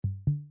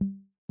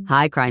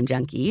Hi, Crime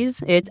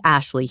Junkies. It's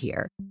Ashley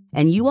here.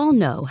 And you all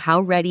know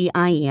how ready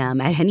I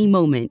am at any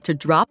moment to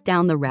drop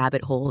down the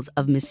rabbit holes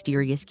of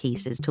mysterious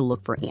cases to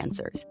look for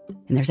answers.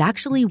 And there's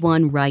actually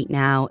one right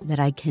now that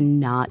I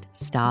cannot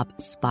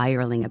stop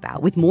spiraling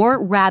about, with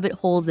more rabbit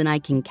holes than I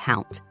can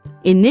count.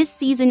 In this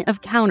season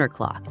of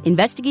Counterclock,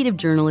 investigative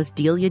journalist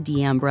Delia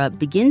D'Ambra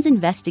begins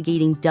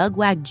investigating Doug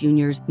Wag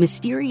Jr.'s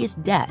mysterious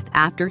death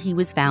after he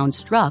was found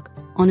struck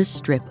on a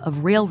strip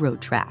of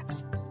railroad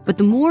tracks. But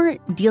the more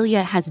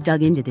Delia has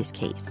dug into this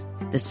case,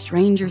 the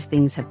stranger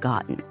things have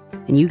gotten.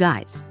 And you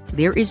guys,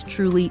 there is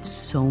truly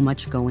so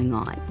much going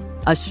on.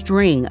 A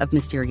string of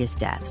mysterious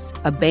deaths,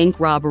 a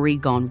bank robbery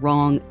gone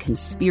wrong,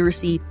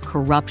 conspiracy,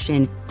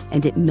 corruption,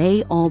 and it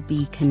may all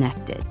be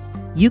connected.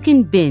 You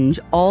can binge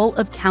all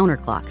of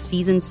Counterclock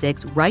Season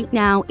 6 right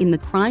now in the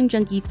Crime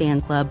Junkie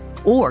fan club,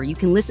 or you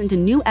can listen to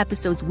new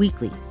episodes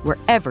weekly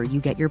wherever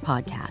you get your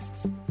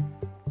podcasts.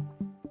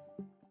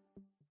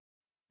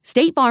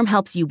 State Farm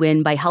helps you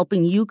win by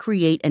helping you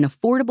create an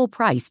affordable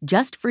price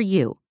just for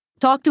you.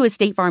 Talk to a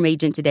State Farm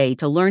agent today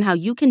to learn how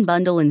you can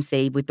bundle and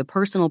save with the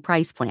Personal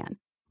Price Plan.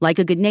 Like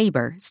a good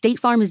neighbor, State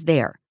Farm is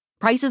there.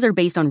 Prices are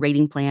based on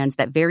rating plans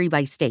that vary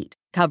by state.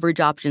 Coverage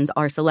options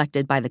are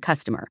selected by the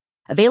customer.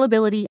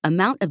 Availability,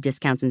 amount of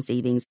discounts and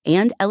savings,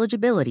 and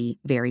eligibility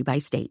vary by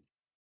state.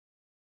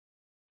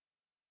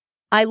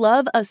 I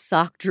love a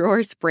sock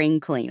drawer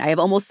spring clean. I have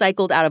almost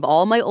cycled out of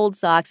all my old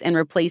socks and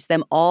replaced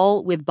them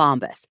all with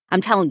Bombas.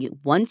 I'm telling you,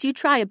 once you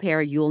try a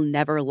pair, you'll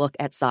never look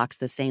at socks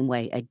the same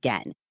way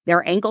again.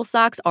 Their ankle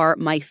socks are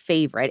my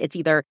favorite. It's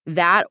either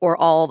that or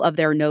all of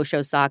their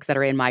no-show socks that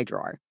are in my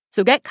drawer.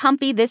 So get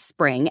comfy this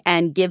spring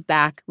and give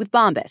back with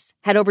Bombas.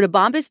 Head over to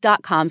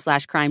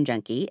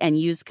bombas.com/crimejunkie and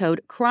use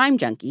code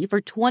CRIMEJUNKIE for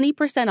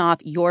 20% off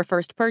your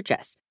first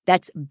purchase.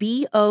 That's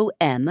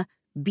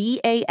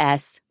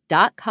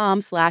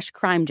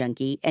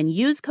BOMBAS.com/CrimeJunkie and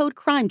use code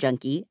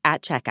CRIMEJUNKIE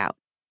at checkout.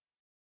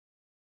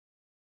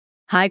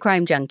 Hi,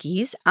 Crime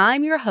Junkies.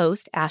 I'm your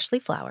host, Ashley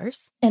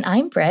Flowers. And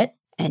I'm Britt.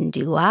 And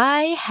do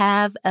I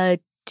have a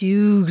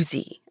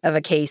doozy of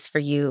a case for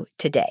you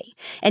today.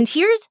 And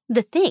here's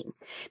the thing.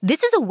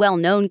 This is a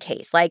well-known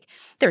case. Like,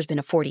 there's been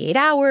a 48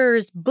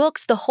 Hours,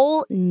 books, the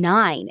whole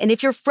nine. And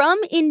if you're from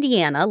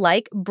Indiana,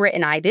 like Britt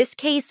and I, this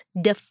case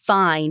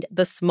defined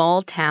the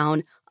small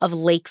town of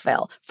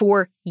Lakeville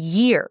for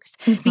years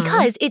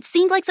because it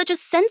seemed like such a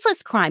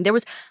senseless crime. There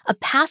was a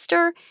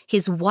pastor,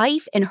 his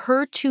wife, and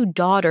her two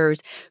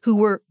daughters who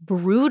were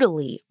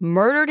brutally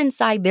murdered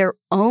inside their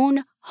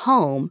own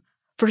home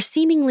for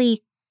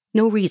seemingly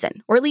no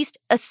reason, or at least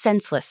a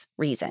senseless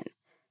reason.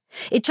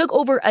 It took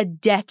over a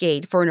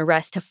decade for an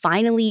arrest to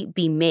finally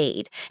be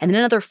made, and then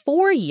another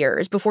 4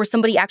 years before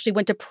somebody actually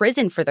went to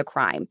prison for the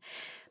crime.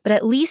 But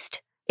at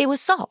least it was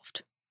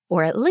solved.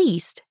 Or at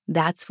least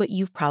that's what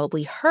you've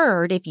probably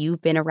heard if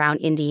you've been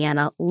around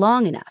Indiana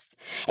long enough.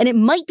 And it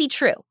might be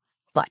true,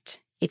 but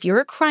if you're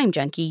a crime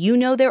junkie, you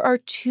know there are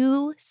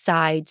two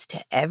sides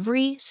to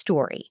every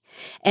story.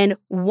 And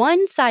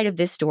one side of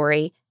this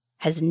story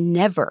has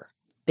never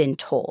been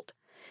told.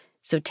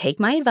 So take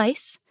my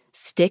advice,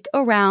 stick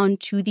around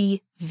to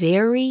the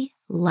very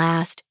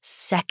last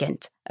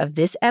second of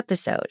this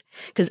episode,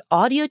 because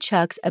Audio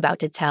Chuck's about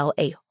to tell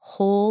a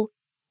whole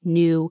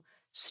new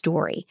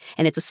story.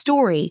 And it's a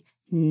story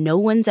no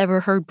one's ever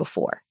heard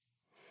before.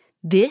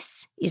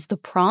 This is the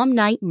prom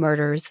night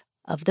murders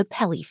of the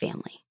Pelly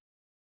family.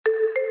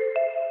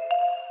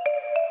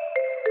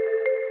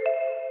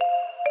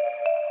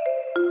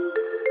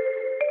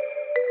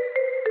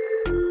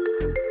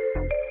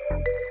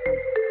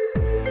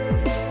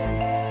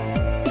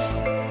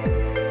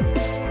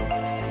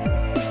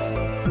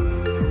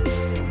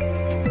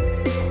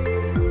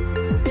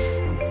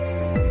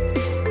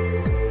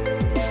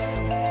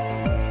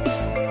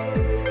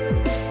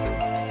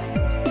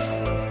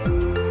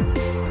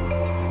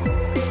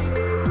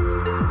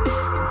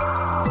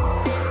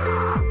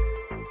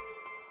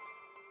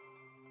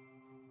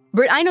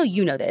 Britt, I know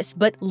you know this,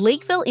 but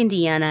Lakeville,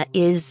 Indiana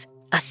is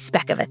a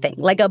speck of a thing,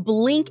 like a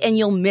blink and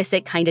you'll miss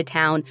it kind of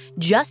town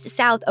just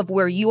south of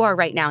where you are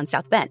right now in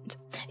South Bend.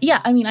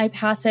 Yeah, I mean, I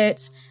pass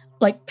it,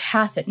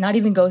 not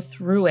even go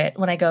through it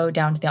when I go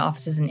down to the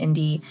offices in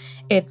Indy.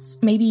 It's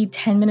maybe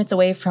 10 minutes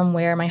away from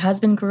where my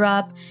husband grew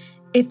up.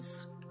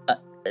 It's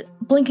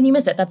blink and you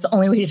miss it. That's the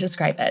only way to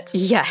describe it.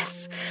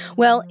 Yes.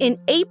 Well, in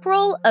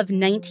April of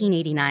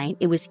 1989,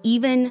 it was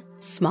even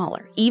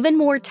smaller, even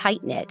more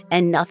tight-knit,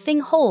 and nothing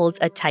holds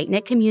a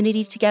tight-knit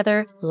community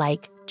together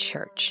like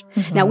church.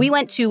 Now, we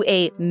went to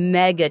a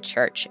mega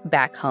church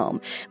back home,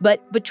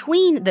 but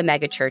between the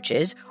mega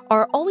churches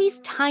are always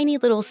tiny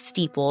little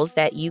steeples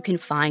that you can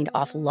find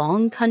off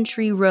long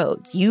country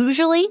roads,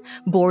 usually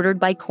bordered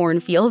by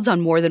cornfields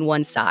on more than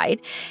one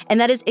side.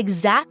 And that is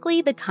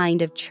exactly the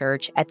kind of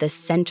church at the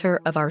center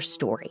of our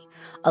story.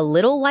 A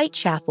little white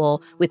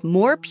chapel with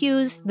more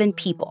pews than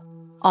people.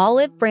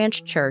 Olive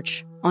Branch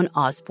Church on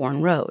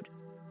Osborne Road.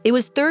 It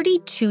was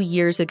 32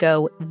 years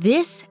ago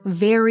this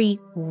very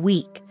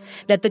week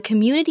that the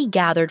community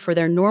gathered for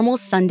their normal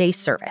Sunday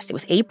service. It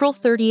was April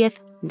 30th,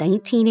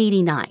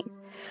 1989.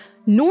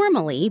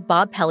 Normally,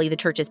 Bob Pelley, the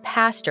church's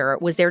pastor,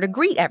 was there to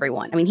greet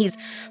everyone. I mean, he's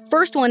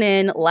first one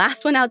in,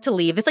 last one out to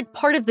leave. It's like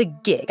part of the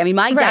gig. I mean,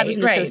 my dad was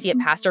an associate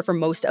pastor for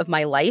most of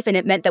my life, and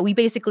it meant that we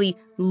basically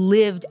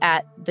lived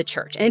at the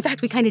church. And in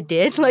fact, we kind of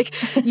did. Like,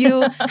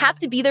 you have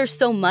to be there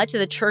so much that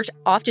the church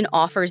often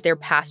offers their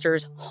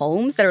pastors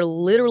homes that are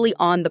literally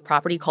on the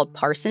property called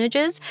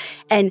parsonages.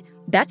 And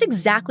that's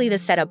exactly the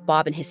setup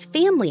Bob and his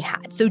family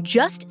had. So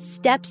just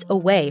steps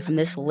away from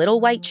this little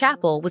white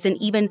chapel was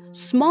an even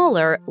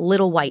smaller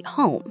little white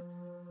home.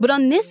 But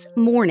on this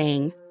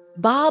morning,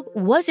 Bob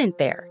wasn't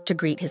there to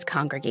greet his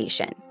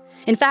congregation.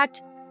 In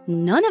fact,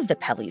 none of the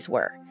Pelleys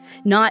were.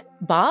 Not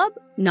Bob,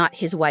 not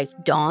his wife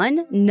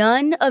Dawn,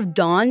 none of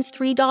Dawn's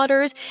 3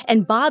 daughters,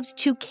 and Bob's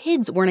 2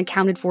 kids weren't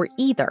accounted for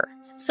either.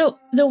 So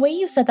the way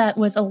you said that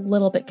was a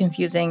little bit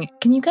confusing.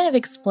 Can you kind of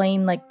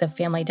explain like the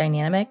family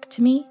dynamic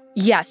to me?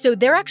 Yeah, so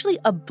they're actually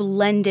a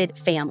blended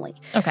family.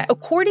 Okay.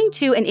 According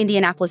to an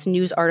Indianapolis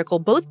News article,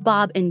 both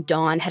Bob and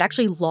Dawn had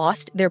actually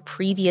lost their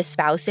previous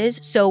spouses.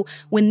 So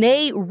when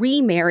they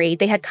remarried,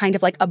 they had kind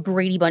of like a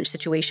Brady Bunch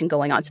situation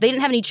going on. So they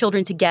didn't have any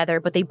children together,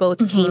 but they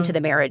both came to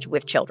the marriage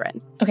with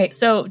children. Okay,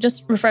 so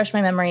just refresh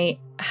my memory.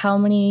 How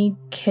many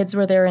kids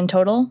were there in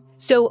total?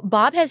 So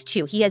Bob has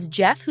 2. He has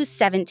Jeff, who's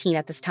 17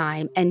 at this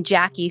time, and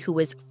Jackie, who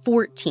was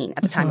 14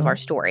 at the time of our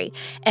story.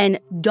 And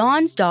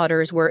Dawn's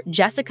daughters were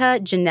Jessica,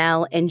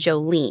 Janelle, and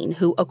Jolene,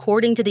 who,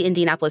 according to the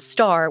Indianapolis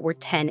Star, were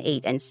 10,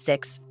 8, and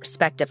 6,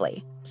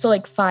 respectively. So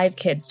like 5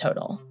 kids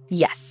total?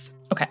 Yes.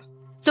 Okay.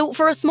 So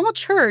for a small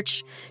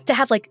church to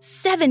have like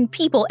 7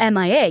 people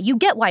MIA, you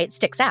get why it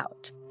sticks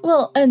out.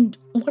 Well, and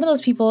one of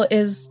those people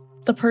is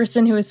the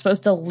person who is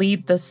supposed to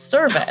lead the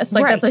service.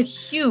 Like, Right. That's a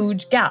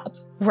huge gap.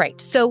 Right.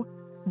 So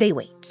they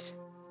wait.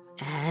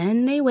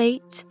 And they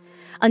wait.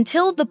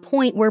 Until the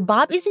point where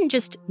Bob isn't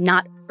just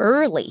not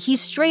early,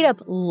 he's straight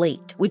up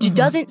late, which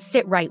doesn't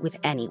sit right with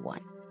anyone.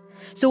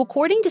 So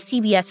according to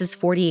CBS's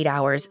 48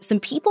 Hours,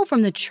 some people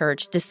from the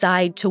church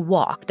decide to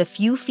walk the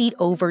few feet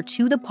over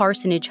to the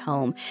parsonage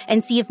home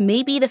and see if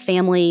maybe the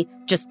family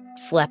just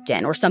slept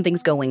in or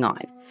something's going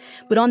on.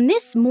 But on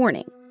this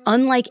morning,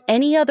 unlike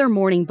any other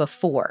morning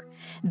before,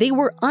 they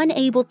were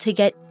unable to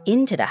get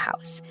into the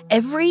house.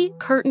 Every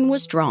curtain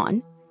was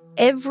drawn.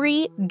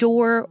 Every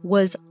door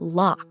was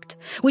locked,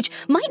 which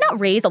might not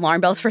raise alarm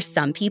bells for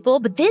some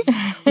people, but this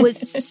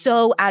was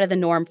so out of the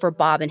norm for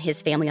Bob and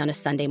his family on a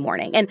Sunday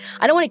morning. And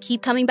I don't want to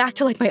keep coming back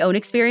to like my own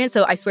experience,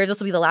 so I swear this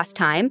will be the last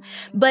time.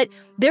 But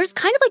there's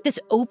kind of like this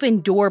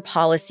open door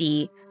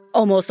policy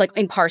almost like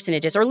in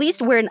parsonages, or at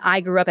least where I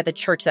grew up at the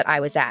church that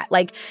I was at.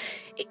 Like,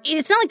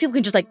 it's not like people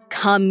can just like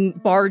come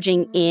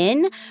barging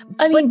in.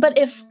 I mean, but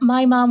if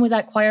my mom was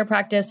at choir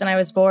practice and I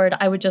was bored,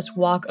 I would just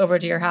walk over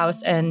to your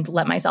house and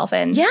let myself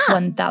in. Yeah.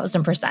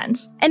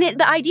 1,000%. And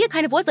the idea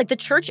kind of was like the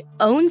church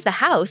owns the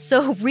house.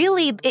 So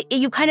really,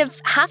 you kind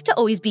of have to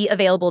always be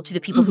available to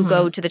the people who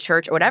go to the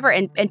church or whatever.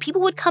 And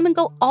people would come and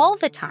go all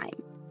the time.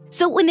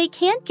 So when they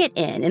can't get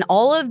in and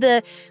all of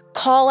the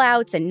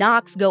call-outs and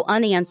knocks go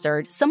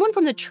unanswered, someone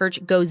from the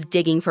church goes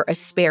digging for a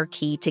spare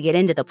key to get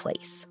into the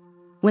place.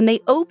 When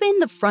they open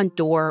the front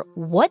door,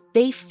 what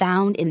they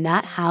found in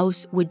that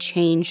house would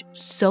change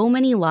so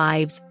many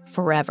lives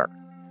forever.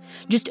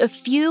 Just a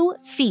few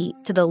feet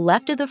to the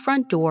left of the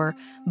front door,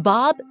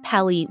 Bob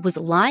Pelley was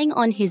lying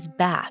on his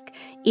back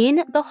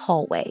in the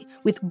hallway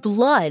with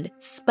blood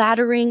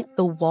spattering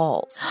the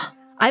walls.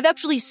 I've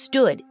actually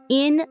stood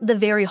in the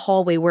very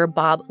hallway where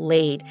Bob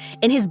laid,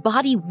 and his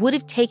body would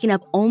have taken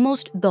up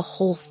almost the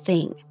whole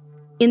thing.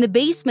 In the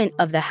basement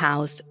of the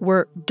house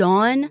were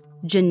Dawn,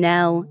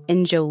 Janelle,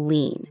 and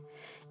Jolene,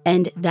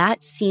 and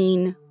that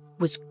scene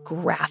was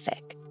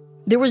graphic.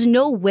 There was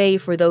no way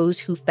for those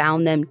who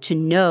found them to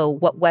know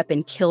what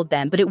weapon killed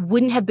them, but it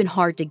wouldn't have been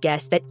hard to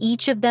guess that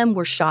each of them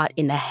were shot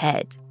in the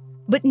head.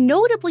 But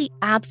notably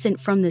absent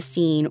from the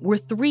scene were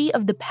 3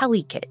 of the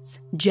Pelley kids,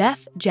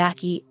 Jeff,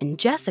 Jackie, and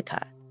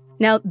Jessica.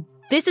 Now,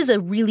 this is a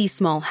really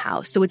small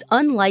house, so it's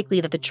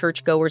unlikely that the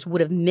churchgoers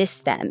would have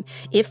missed them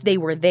if they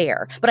were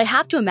there. But I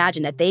have to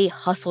imagine that they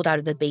hustled out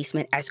of the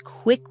basement as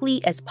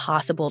quickly as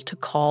possible to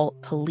call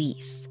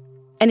police.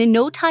 And in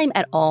no time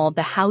at all,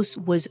 the house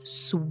was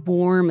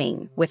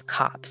swarming with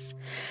cops.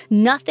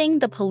 Nothing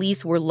the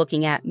police were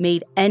looking at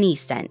made any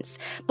sense,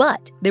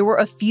 but there were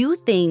a few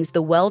things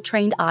the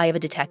well-trained eye of a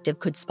detective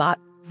could spot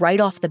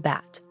right off the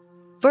bat.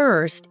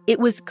 First, it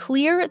was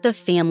clear the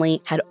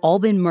family had all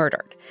been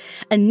murdered.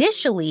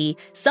 Initially,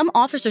 some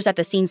officers at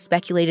the scene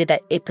speculated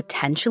that it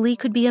potentially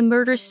could be a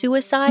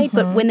murder-suicide,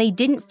 but when they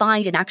didn't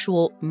find an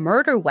actual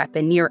murder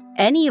weapon near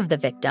any of the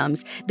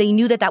victims, they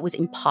knew that that was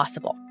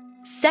impossible.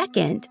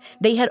 Second,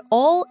 they had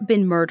all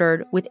been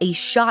murdered with a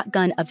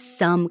shotgun of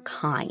some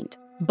kind.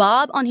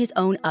 Bob on his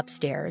own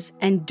upstairs,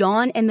 and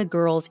Dawn and the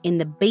girls in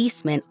the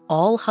basement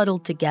all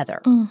huddled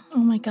together. Oh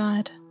my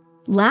God.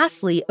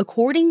 Lastly,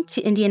 according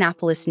to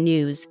Indianapolis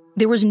News,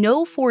 there was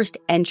no forced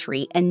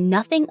entry and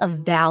nothing of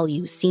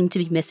value seemed to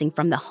be missing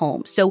from the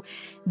home. So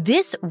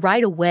this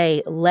right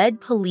away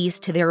led police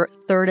to their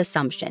third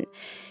assumption.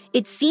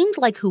 It seemed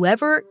like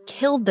whoever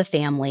killed the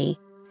family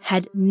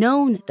had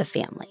known the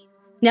family.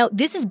 Now,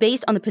 this is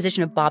based on the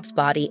position of Bob's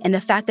body and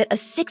the fact that a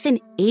 6- and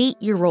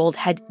 8-year-old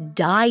had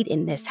died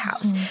in this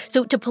house.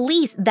 So to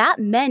police, that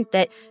meant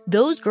that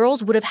those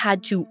girls would have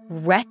had to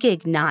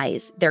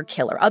recognize their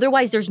killer.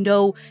 Otherwise, there's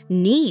no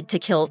need to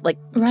kill,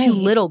 two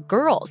little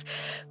girls.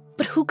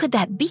 But who could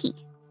that be?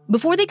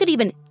 Before they could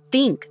even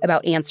think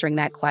about answering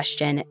that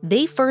question,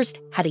 they first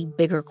had a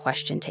bigger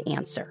question to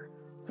answer.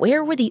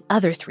 Where were the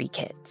other 3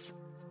 kids?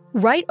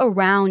 Right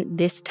around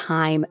this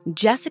time,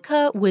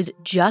 Jessica was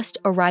just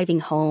arriving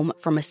home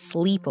from a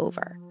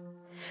sleepover.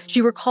 She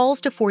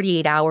recalls to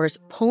 48 Hours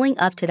pulling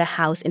up to the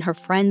house in her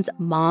friend's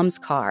mom's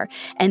car,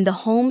 and the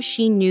home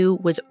she knew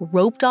was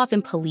roped off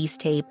in police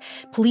tape.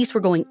 Police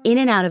were going in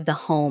and out of the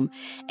home,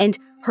 and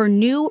her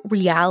new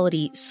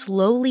reality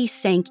slowly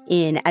sank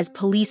in as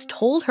police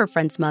told her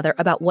friend's mother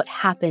about what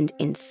happened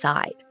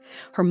inside.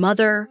 Her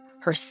mother,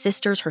 her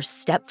sisters, her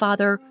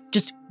stepfather,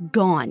 just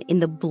gone in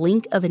the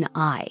blink of an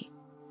eye.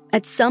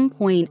 At some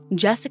point,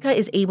 Jessica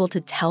is able to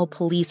tell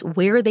police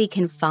where they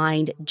can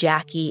find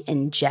Jackie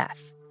and Jeff.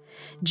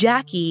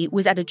 Jackie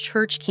was at a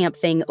church camp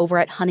thing over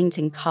at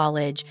Huntington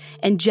College,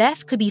 and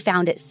Jeff could be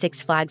found at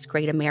Six Flags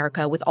Great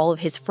America with all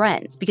of his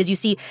friends. Because you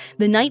see,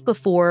 the night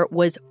before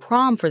was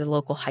prom for the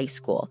local high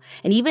school.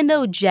 And even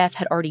though Jeff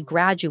had already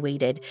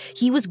graduated,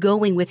 he was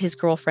going with his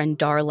girlfriend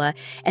Darla,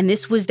 and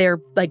this was their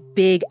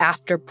big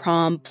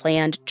after-prom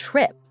planned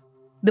trip.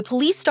 The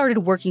police started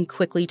working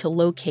quickly to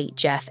locate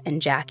Jeff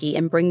and Jackie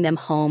and bring them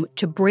home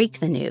to break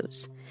the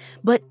news.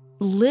 But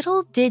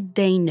little did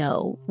they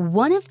know,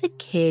 one of the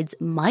kids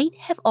might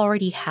have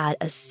already had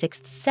a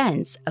sixth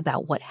sense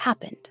about what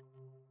happened.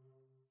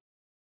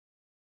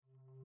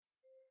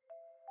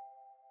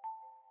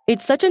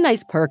 It's such a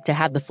nice perk to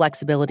have the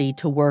flexibility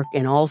to work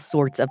in all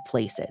sorts of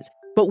places.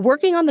 But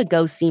working on the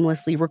go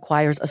seamlessly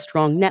requires a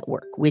strong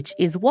network, which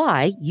is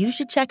why you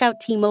should check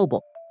out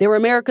T-Mobile. They're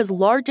America's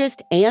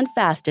largest and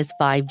fastest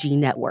 5G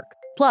network.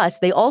 Plus,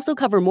 they also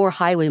cover more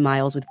highway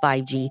miles with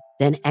 5G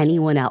than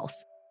anyone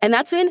else. And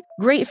that's been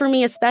great for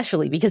me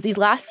especially because these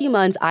last few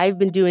months, I've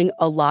been doing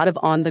a lot of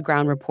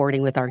on-the-ground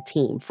reporting with our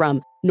team,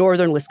 from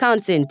northern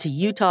Wisconsin to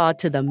Utah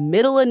to the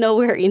middle of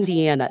nowhere,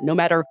 Indiana. No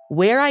matter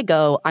where I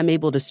go, I'm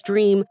able to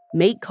stream,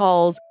 make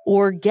calls,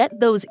 or get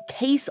those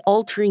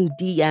case-altering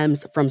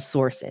DMs from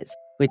sources,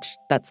 which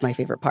that's my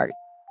favorite part.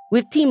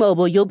 With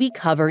T-Mobile, you'll be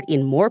covered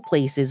in more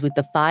places with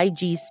the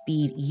 5G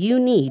speed you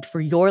need for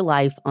your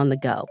life on the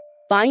go.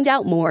 Find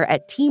out more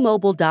at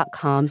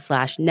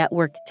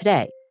T-Mobile.com/network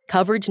today.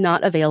 Coverage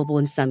not available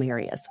in some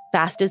areas.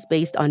 Fastest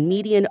based on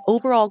median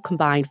overall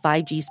combined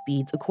 5G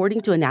speeds,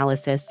 according to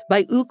analysis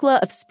by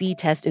Ookla of Speed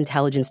Test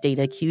Intelligence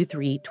Data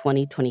Q3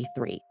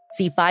 2023.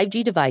 See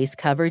 5G device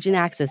coverage and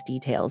access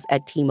details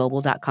at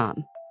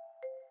T-Mobile.com.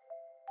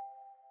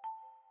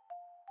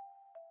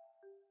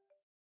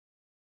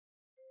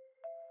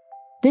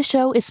 This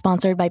show is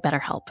sponsored by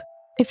BetterHelp.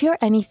 If you're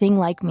anything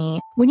like me,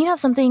 when you have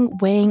something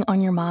weighing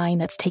on your mind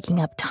that's taking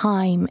up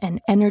time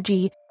and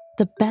energy,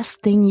 the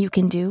best thing you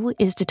can do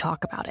is to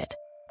talk about it.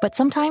 But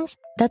sometimes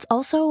that's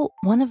also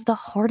one of the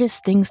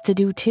hardest things to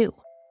do too.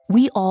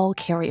 We all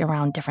carry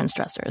around different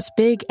stressors,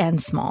 big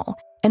and small.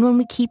 And when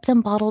we keep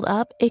them bottled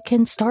up, it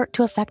can start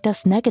to affect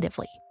us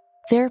negatively.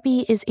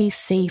 Therapy is a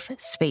safe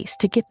space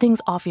to get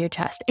things off your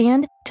chest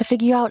and to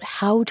figure out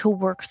how to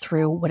work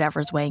through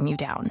whatever's weighing you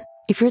down.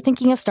 If you're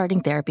thinking of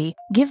starting therapy,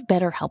 give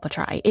BetterHelp a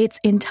try. It's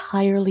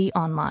entirely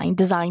online,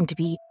 designed to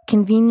be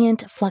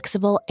convenient,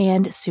 flexible,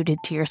 and suited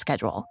to your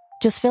schedule.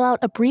 Just fill out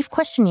a brief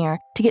questionnaire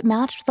to get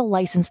matched with a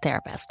licensed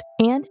therapist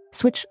and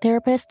switch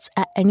therapists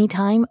at any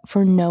time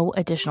for no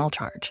additional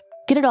charge.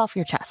 Get it off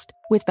your chest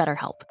with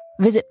BetterHelp.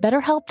 Visit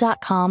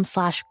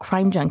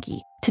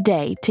BetterHelp.com/CrimeJunkie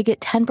today to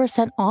get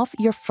 10% off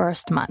your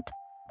first month.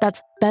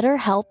 That's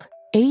BetterHelp,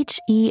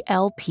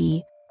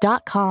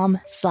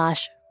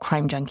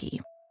 HELP.com/CrimeJunkie.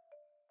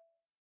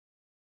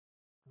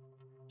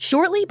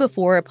 Shortly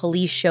before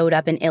police showed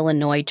up in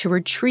Illinois to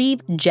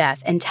retrieve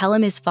Jeff and tell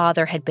him his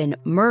father had been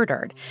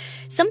murdered,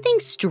 something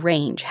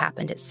strange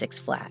happened at Six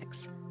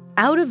Flags.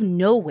 Out of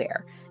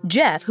nowhere,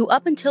 Jeff, who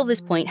up until this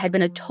point had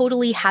been a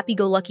totally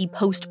happy-go-lucky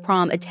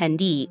post-prom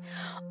attendee,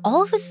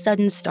 all of a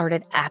sudden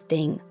started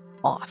acting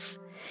off.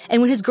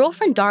 And when his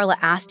girlfriend Darla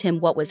asked him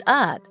what was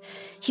up,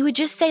 he would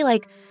just say, I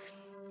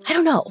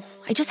don't know,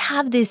 I just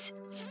have this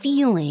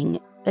feeling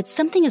that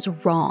something is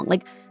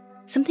wrong,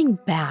 something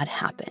bad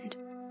happened.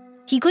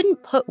 He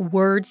couldn't put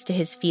words to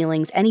his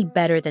feelings any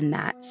better than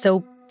that,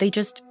 so they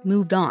just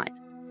moved on.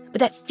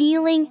 But that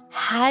feeling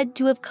had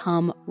to have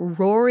come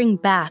roaring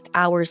back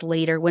hours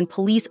later when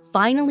police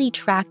finally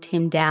tracked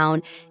him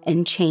down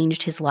and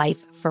changed his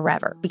life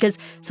forever, because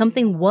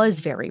something was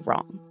very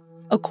wrong.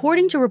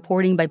 According to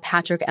reporting by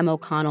Patrick M.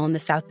 O'Connell in the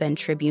South Bend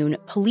Tribune,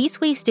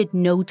 police wasted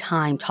no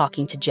time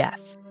talking to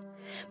Jeff.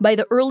 By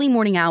the early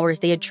morning hours,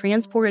 they had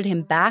transported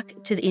him back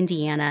to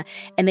Indiana,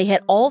 and they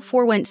had all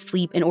four went to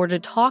sleep in order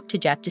to talk to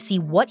Jeff to see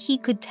what he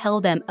could tell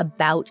them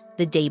about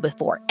the day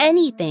before,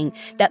 anything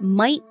that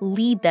might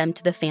lead them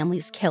to the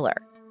family's killer.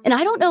 And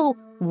I don't know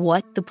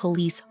what the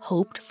police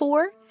hoped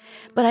for,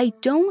 but I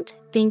don't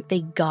think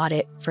they got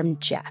it from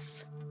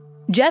Jeff.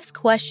 Jeff's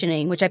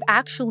questioning, which I've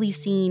actually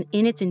seen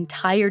in its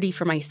entirety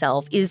for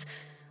myself, is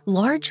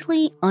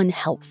largely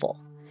unhelpful.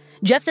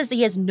 Jeff says that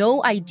he has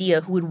no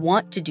idea who would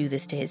want to do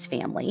this to his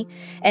family,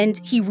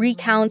 and he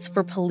recounts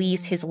for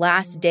police his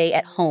last day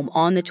at home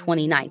on the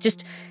 29th,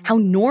 just how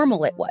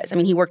normal it was. I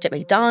mean, he worked at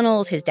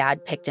McDonald's, his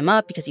dad picked him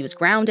up because he was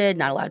grounded,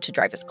 not allowed to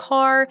drive his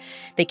car.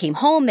 They came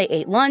home, they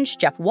ate lunch,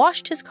 Jeff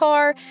washed his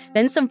car,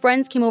 then some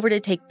friends came over to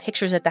take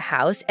pictures at the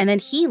house, and then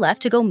he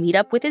left to go meet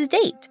up with his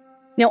date.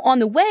 Now, on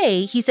the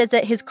way, he says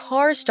that his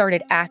car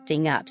started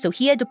acting up, so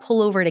he had to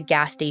pull over at a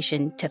gas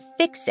station to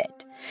fix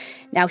it.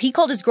 Now, he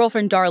called his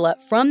girlfriend Darla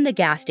from the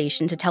gas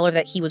station to tell her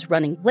that he was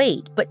running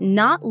late, but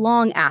not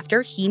long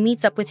after, he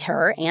meets up with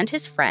her and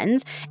his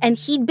friends, and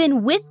he'd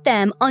been with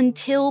them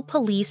until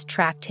police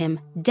tracked him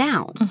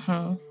down.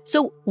 Mm-hmm.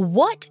 So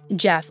what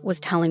Jeff was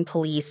telling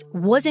police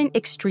wasn't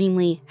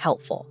extremely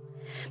helpful.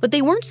 But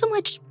they weren't so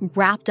much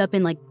wrapped up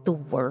in, the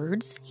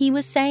words he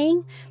was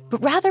saying,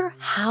 but rather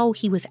how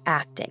he was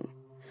acting.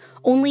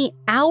 Only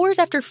hours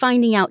after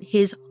finding out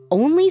his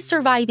only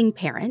surviving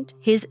parent,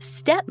 his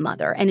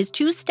stepmother, and his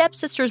two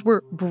stepsisters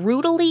were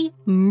brutally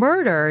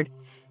murdered,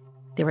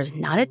 there was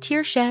not a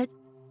tear shed,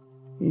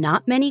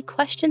 not many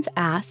questions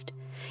asked,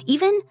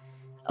 even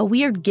a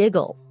weird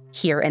giggle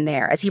here and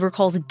there as he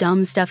recalls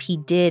dumb stuff he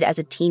did as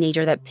a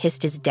teenager that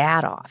pissed his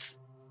dad off.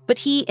 But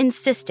he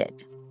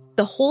insisted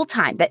the whole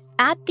time that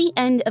at the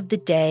end of the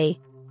day,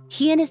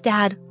 he and his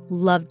dad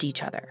loved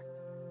each other.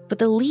 But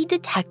the lead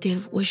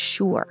detective was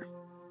sure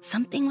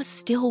something was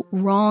still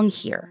wrong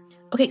here.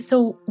 Okay,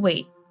 so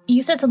wait.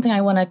 You said something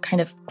I want to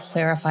kind of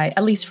clarify,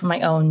 at least from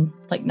my own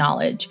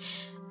knowledge.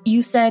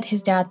 You said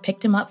his dad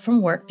picked him up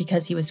from work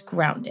because he was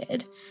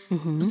grounded.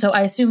 Mm-hmm. So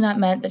I assume that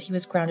meant that he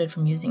was grounded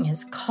from using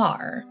his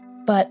car.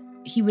 But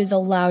he was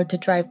allowed to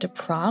drive to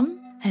prom?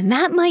 And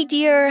that, my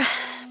dear,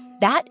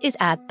 that is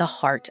at the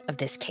heart of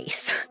this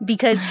case.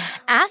 Because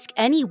ask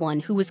anyone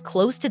who was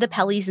close to the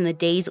Pelleys in the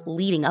days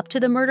leading up to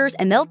the murders,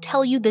 and they'll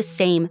tell you the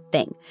same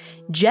thing.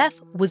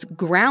 Jeff was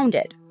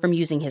grounded from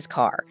using his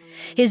car.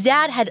 His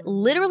dad had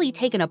literally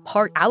taken a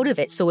part out of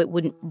it so it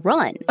wouldn't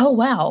run. Oh,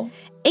 wow.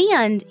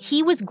 And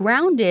he was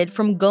grounded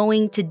from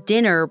going to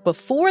dinner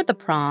before the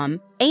prom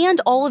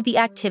and all of the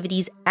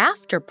activities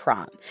after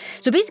prom.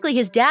 So basically,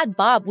 his dad,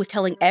 Bob, was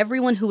telling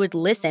everyone who would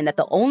listen that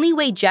the only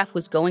way Jeff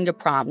was going to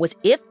prom was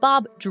if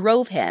Bob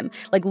drove him,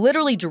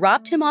 literally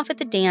dropped him off at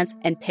the dance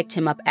and picked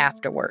him up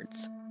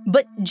afterwards.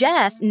 But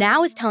Jeff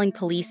now is telling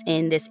police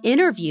in this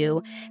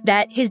interview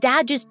that his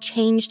dad just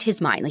changed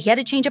his mind. He had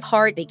a change of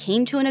heart, they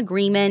came to an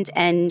agreement,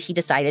 and he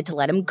decided to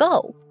let him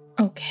go.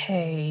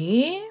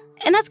 Okay.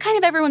 And that's kind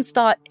of everyone's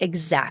thought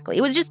exactly.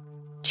 It was just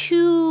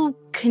too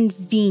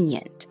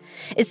convenient,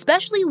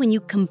 especially when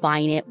you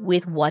combine it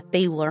with what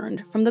they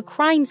learned from the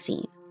crime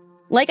scene.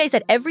 Like I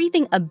said,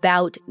 everything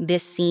about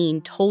this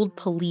scene told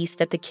police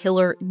that the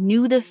killer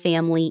knew the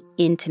family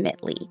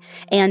intimately,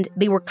 and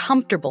they were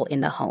comfortable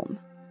in the home.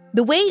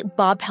 The way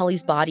Bob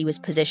Pelley's body was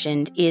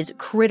positioned is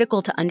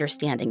critical to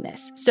understanding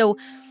this. So,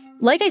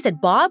 like I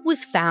said, Bob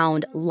was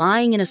found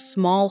lying in a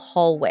small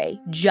hallway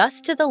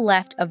just to the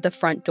left of the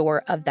front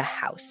door of the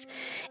house.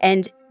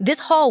 And this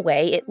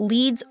hallway, it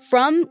leads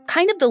from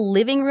kind of the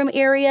living room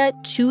area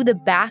to the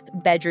back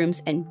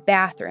bedrooms and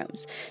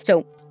bathrooms.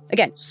 So,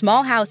 again,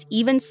 small house,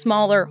 even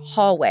smaller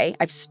hallway.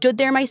 I've stood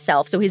there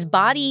myself, so his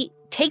body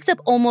takes up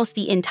almost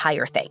the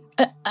entire thing.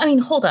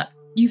 Hold up.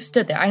 You've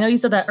stood there. I know you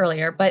said that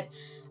earlier, but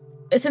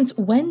since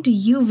when do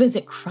you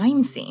visit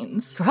crime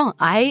scenes? Girl,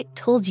 I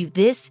told you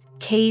this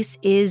case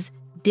is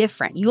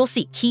different. You'll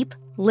see. Keep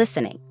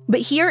listening.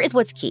 But here is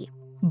what's key.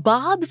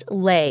 Bob's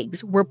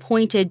legs were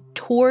pointed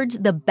towards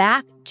the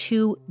back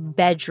two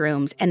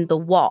bedrooms and the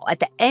wall at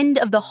the end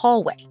of the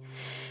hallway.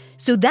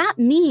 So that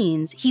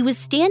means he was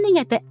standing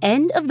at the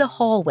end of the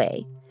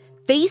hallway,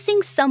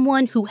 facing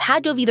someone who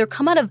had to have either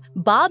come out of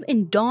Bob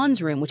and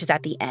Dawn's room, which is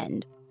at the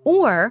end,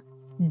 or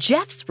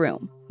Jeff's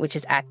room, which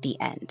is at the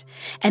end.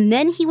 And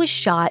then he was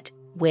shot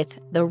with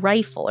the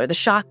rifle or the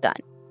shotgun.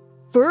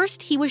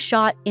 First, he was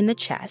shot in the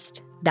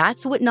chest.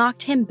 That's what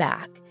knocked him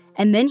back.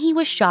 And then he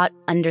was shot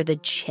under the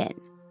chin.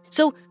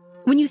 So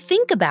when you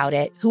think about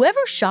it, whoever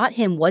shot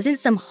him wasn't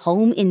some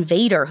home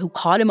invader who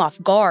caught him off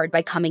guard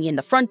by coming in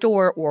the front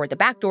door or the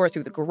back door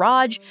through the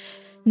garage.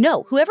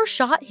 No, whoever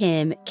shot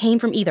him came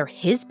from either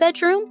his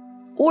bedroom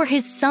or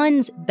his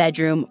son's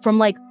bedroom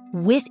from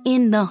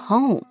within the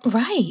home.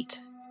 Right.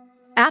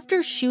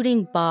 After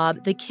shooting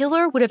Bob, the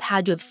killer would have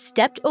had to have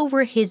stepped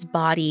over his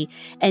body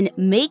and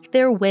make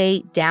their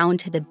way down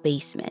to the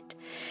basement.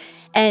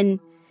 And,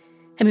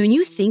 when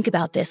you think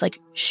about this,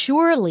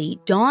 surely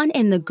Dawn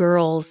and the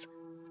girls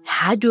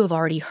had to have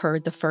already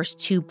heard the first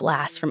two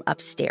blasts from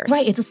upstairs.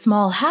 Right, it's a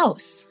small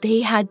house.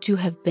 They had to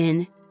have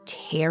been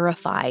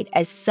terrified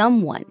as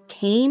someone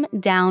came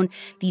down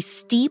these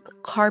steep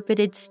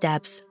carpeted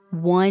steps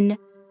one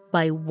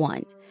by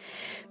one.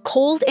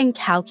 Cold and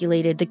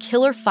calculated, the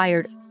killer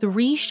fired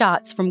 3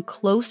 shots from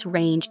close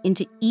range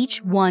into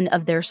each one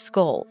of their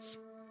skulls.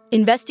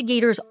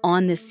 Investigators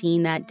on the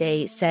scene that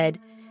day said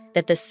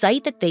that the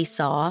sight that they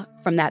saw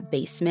from that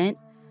basement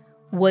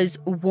was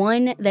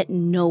one that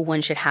no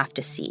one should have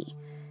to see.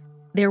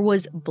 There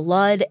was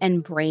blood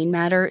and brain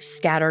matter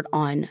scattered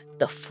on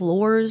the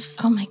floors.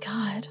 Oh my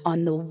God.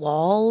 On the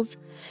walls.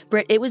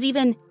 Britt, it was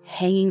even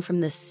hanging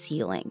from the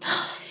ceiling.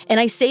 And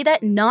I say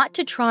that not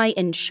to try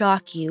and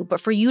shock you,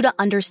 but for you to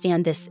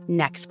understand this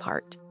next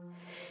part.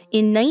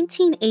 In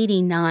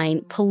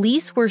 1989,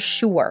 police were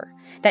sure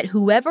that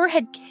whoever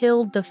had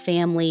killed the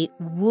family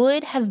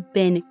would have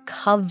been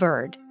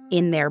covered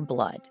in their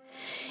blood.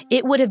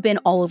 It would have been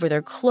all over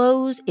their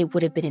clothes. It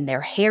would have been in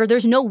their hair.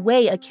 There's no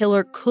way a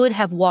killer could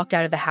have walked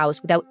out of the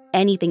house without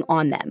anything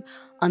on them,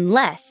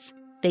 unless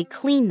they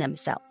cleaned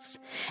themselves.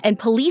 And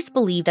police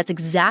believe that's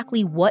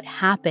exactly what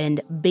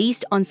happened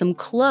based on some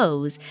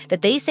clothes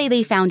that they say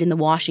they found in the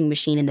washing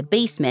machine in the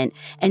basement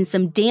and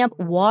some damp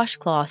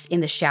washcloths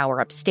in the shower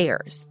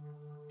upstairs.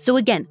 So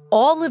again,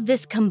 all of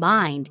this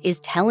combined is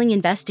telling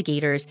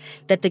investigators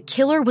that the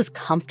killer was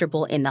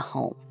comfortable in the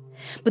home.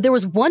 But there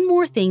was one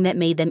more thing that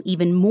made them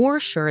even more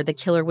sure the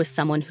killer was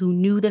someone who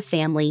knew the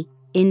family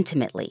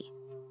intimately.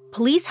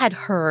 Police had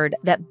heard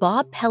that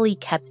Bob Pelley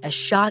kept a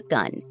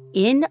shotgun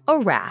in a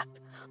rack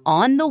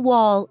on the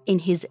wall in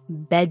his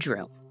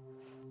bedroom.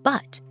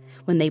 But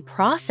when they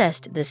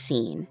processed the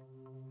scene,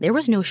 there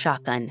was no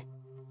shotgun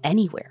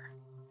anywhere.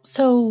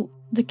 So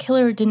the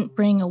killer didn't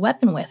bring a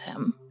weapon with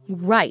him?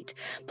 Right.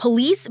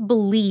 Police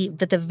believe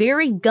that the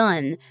very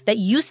gun that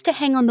used to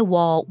hang on the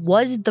wall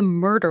was the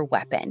murder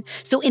weapon.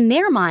 So in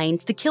their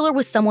minds, the killer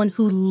was someone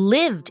who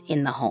lived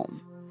in the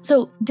home.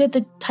 So did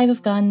the type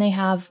of gun they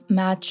have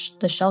match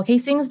the shell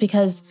casings?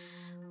 Because,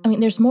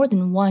 there's more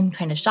than one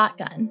kind of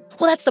shotgun.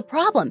 Well, that's the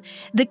problem.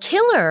 The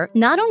killer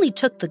not only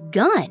took the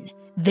gun,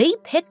 they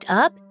picked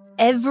up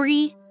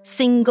every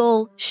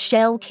single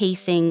shell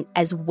casing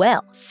as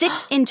well.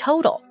 6 in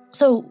total.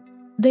 So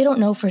they don't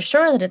know for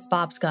sure that it's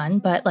Bob's gun,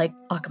 but like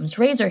Occam's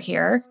razor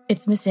here,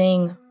 it's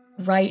missing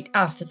right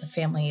after the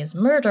family is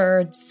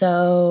murdered,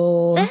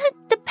 so... That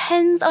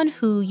depends on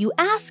who you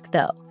ask,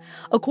 though.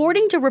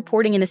 According to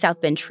reporting in the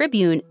South Bend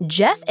Tribune,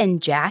 Jeff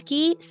and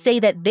Jackie say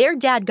that their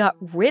dad got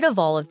rid of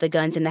all of the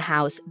guns in the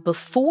house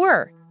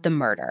before the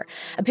murder,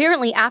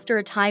 apparently after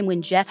a time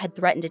when Jeff had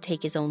threatened to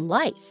take his own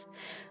life.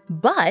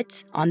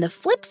 But on the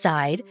flip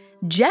side,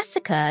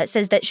 Jessica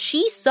says that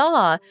she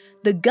saw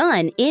the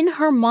gun in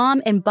her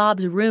mom and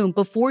Bob's room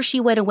before she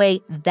went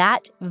away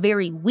that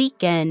very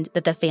weekend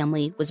that the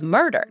family was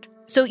murdered.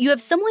 So you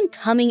have someone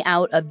coming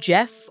out of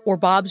Jeff or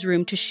Bob's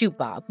room to shoot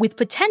Bob with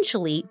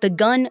potentially the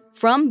gun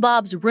from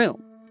Bob's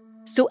room.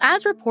 So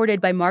as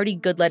reported by Marty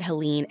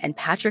Goodlett-Helene and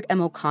Patrick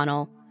M.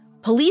 O'Connell,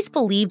 police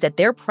believe that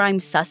their prime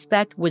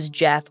suspect was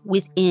Jeff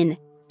within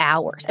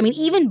hours.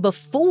 Even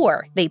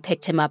before they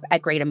picked him up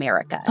at Great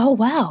America. Oh,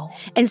 wow.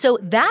 And so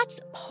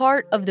that's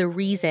part of the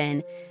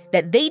reason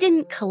that they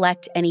didn't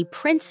collect any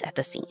prints at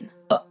the scene.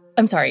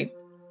 I'm sorry.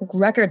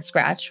 Record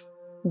scratch?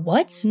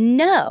 What?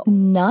 No.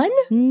 None?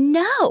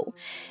 No.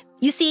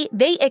 You see,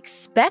 they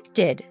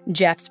expected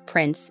Jeff's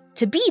prints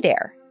to be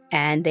there,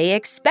 and they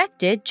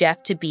expected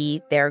Jeff to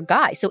be their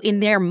guy. So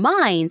in their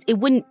minds, it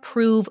wouldn't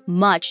prove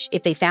much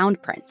if they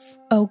found prints.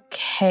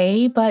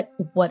 Okay, but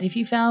what if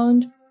you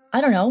found,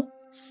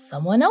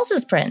 someone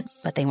else's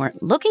prints? But they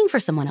weren't looking for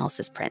someone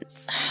else's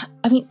prints.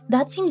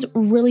 That seems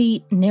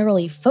really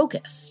narrowly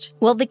focused.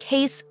 Well, the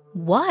case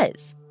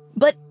was.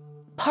 But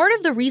part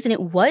of the reason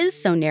it was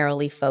so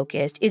narrowly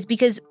focused is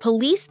because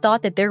police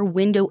thought that their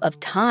window of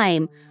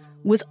time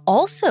was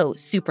also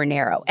super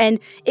narrow, and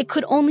it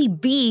could only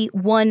be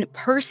one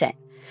person.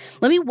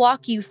 Let me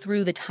walk you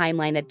through the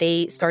timeline that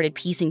they started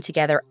piecing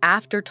together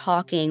after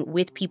talking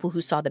with people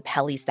who saw the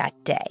Pelleys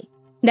that day.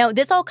 Now,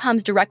 this all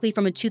comes directly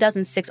from a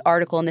 2006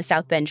 article in the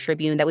South Bend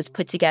Tribune that was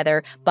put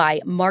together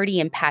by Marty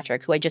and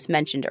Patrick, who I just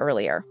mentioned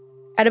earlier.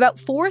 At about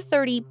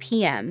 4:30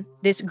 p.m.,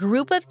 this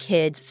group of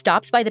kids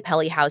stops by the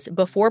Pelley house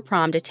before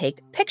prom to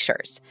take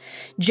pictures.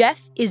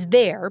 Jeff is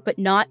there, but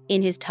not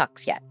in his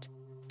tux yet.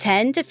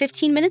 10 to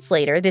 15 minutes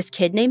later, this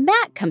kid named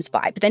Matt comes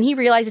by, but then he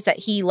realizes that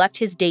he left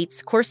his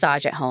date's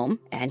corsage at home,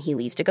 and he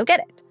leaves to go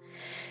get it.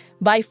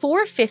 By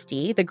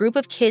 4:50, the group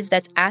of kids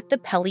that's at the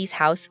Pelley's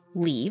house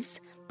leaves,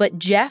 but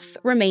Jeff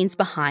remains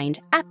behind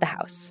at the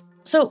house.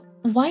 So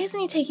why isn't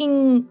he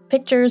taking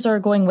pictures or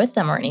going with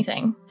them or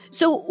anything?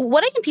 So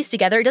what I can piece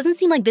together, it doesn't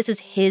seem like this is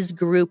his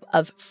group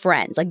of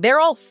friends.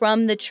 They're all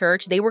from the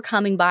church. They were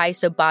coming by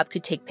so Bob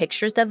could take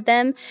pictures of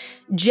them.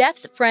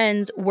 Jeff's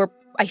friends were,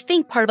 I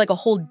think, part of a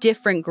whole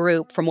different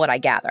group from what I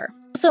gather.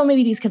 So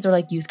maybe these kids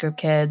are youth group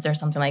kids or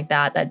something like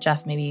that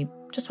Jeff maybe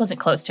just wasn't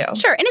close to.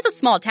 Sure, and it's a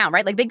small town,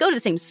 right? They go to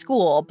the same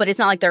school, but it's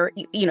not like they're,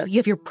 you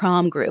have your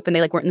prom group and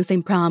they weren't in the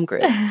same prom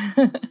group.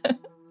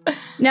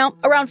 Now,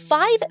 around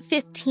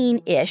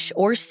 5:15-ish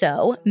or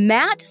so,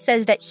 Matt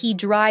says that he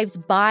drives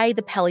by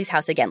the Pelley's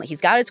house again.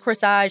 He's got his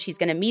corsage, he's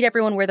going to meet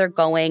everyone where they're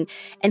going,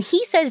 and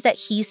he says that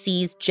he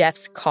sees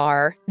Jeff's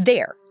car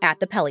there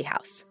at the Pelley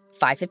house,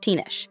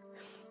 5:15-ish.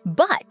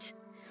 But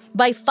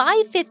by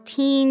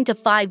 5:15 to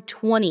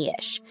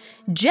 5:20-ish,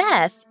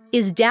 Jeff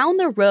is down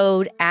the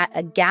road at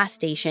a gas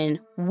station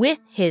with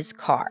his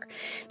car.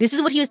 This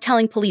is what he was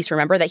telling police,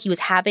 remember, that he was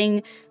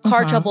having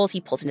car troubles.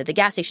 He pulls into the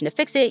gas station to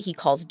fix it. He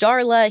calls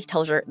Darla. He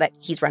tells her that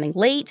he's running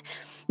late.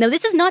 Now,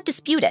 this is not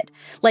disputed.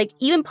 Like,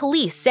 even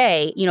police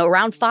say,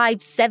 around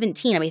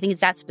 5:17, I think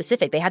it's that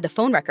specific. They had the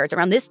phone records.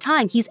 Around this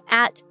time, he's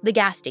at the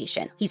gas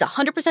station. He's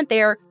 100%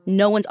 there.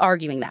 No one's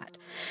arguing that.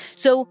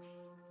 So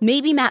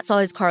maybe Matt saw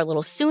his car a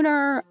little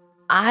sooner.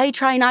 I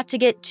try not to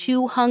get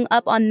too hung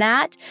up on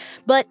that,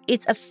 but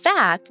it's a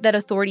fact that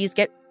authorities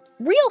get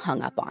real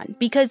hung up on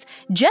because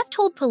Jeff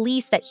told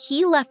police that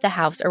he left the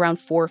house around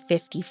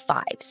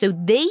 4:55. So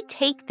they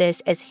take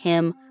this as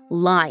him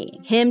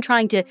lying, him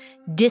trying to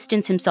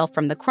distance himself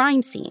from the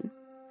crime scene.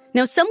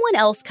 Now, someone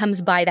else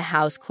comes by the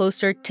house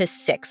closer to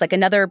 6, like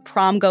another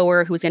prom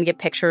goer who's going to get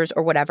pictures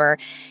or whatever,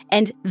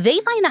 and they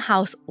find the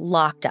house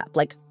locked up,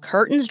 like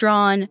curtains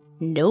drawn,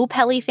 no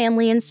Pelly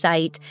family in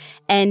sight,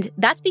 and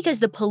that's because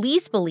the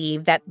police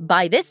believe that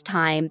by this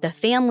time, the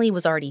family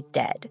was already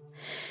dead.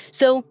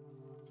 So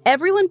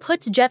everyone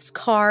puts Jeff's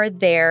car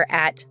there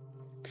at,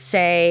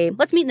 say,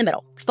 let's meet in the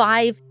middle,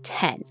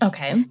 5:10.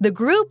 Okay. The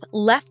group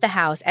left the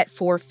house at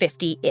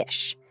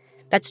 4:50-ish.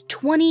 That's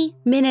 20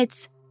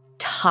 minutes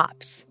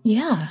tops.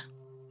 Yeah.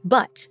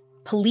 But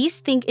police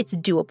think it's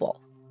doable.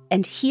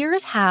 And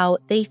here's how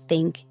they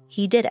think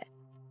he did it.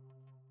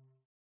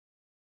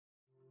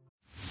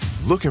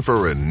 Looking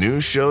for a new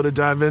show to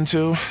dive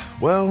into?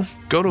 Well,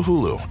 go to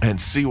Hulu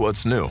and see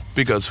what's new.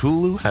 Because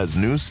Hulu has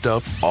new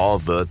stuff all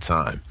the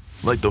time.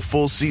 Like the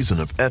full season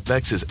of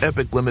FX's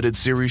epic limited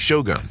series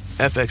Shogun,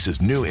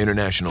 FX's new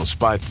international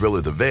spy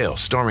thriller The Veil,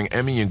 starring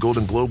Emmy and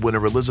Golden Globe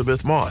winner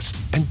Elizabeth Moss.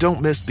 And don't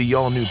miss the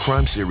all-new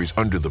crime series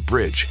Under the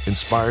Bridge,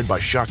 inspired by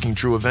shocking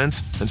true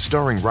events and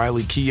starring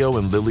Riley Keough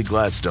and Lily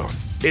Gladstone.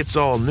 It's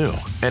all new,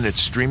 and it's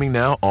streaming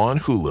now on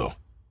Hulu.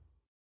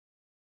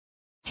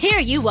 Here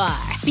you are,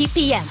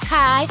 BPMs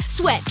high,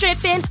 sweat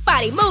dripping,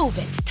 body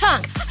moving,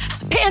 tongue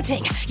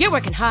panting. You're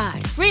working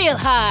hard, real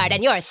hard,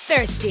 and you're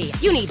thirsty.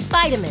 You need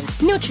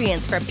vitamins,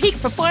 nutrients for peak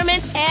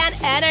performance and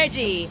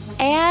energy.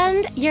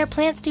 And your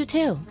plants do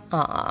too.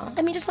 Aw,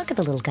 just look at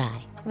the little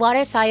guy.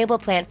 Water-soluble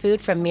plant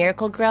food from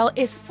Miracle Grow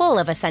is full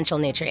of essential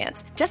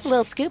nutrients. Just a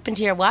little scoop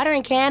into your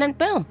watering can and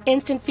boom,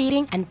 instant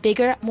feeding and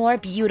bigger, more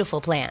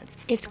beautiful plants.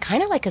 It's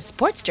kind of like a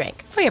sports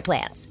drink for your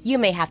plants. You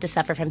may have to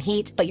suffer from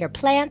heat, but your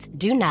plants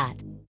do not.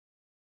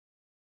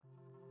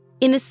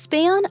 In the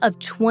span of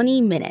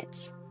 20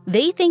 minutes,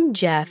 they think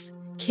Jeff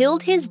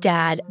killed his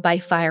dad by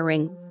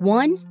firing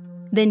 1,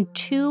 then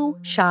 2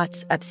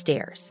 shots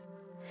upstairs.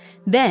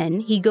 Then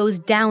he goes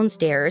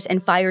downstairs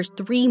and fires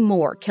 3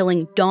 more,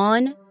 killing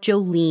Dawn,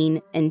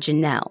 Jolene, and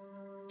Janelle.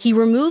 He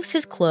removes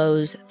his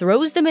clothes,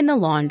 throws them in the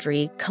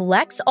laundry,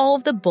 collects all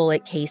of the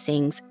bullet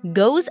casings,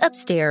 goes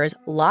upstairs,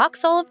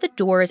 locks all of the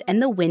doors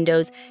and the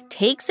windows,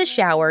 takes a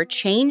shower,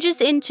 changes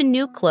into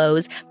new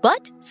clothes,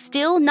 but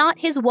still not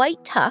his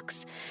white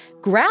tux,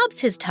 grabs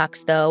his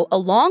tux, though,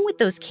 along with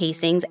those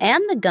casings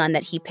and the gun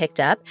that he picked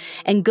up,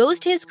 and goes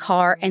to his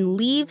car and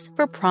leaves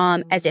for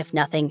prom as if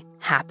nothing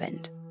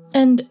happened.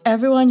 And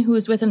everyone who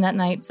was with him that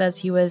night says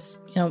he was,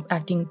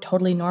 acting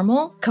totally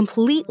normal?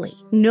 Completely.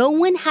 No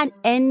one had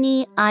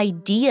any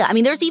idea.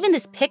 There's even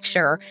this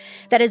picture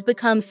that has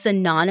become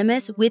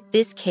synonymous with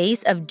this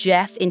case of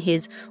Jeff in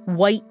his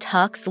white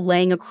tux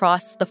laying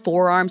across the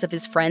forearms of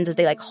his friends as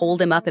they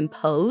hold him up and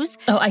pose.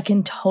 Oh, I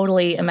can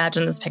totally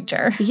imagine this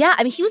picture.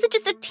 Yeah, he was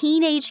just a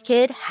teenage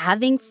kid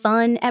having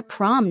fun at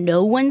prom.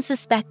 No one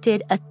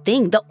suspected a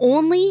thing. The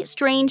only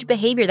strange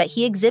behavior that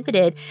he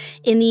exhibited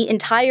in the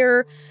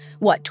entire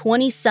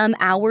 20-some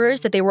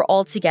hours that they were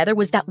all together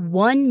was that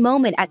one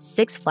moment at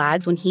Six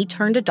Flags when he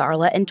turned to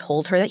Darla and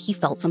told her that he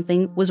felt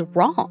something was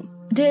wrong.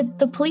 Did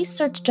the police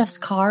search Jeff's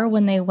car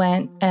when they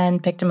went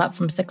and picked him up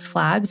from Six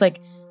Flags?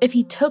 If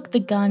he took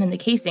the gun and the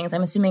casings,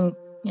 I'm assuming,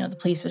 the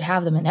police would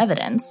have them in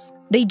evidence.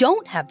 They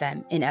don't have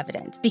them in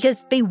evidence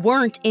because they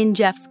weren't in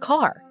Jeff's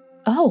car.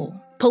 Oh.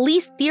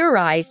 Police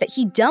theorize that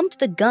he dumped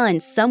the gun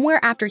somewhere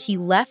after he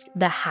left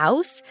the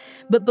house,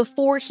 but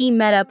before he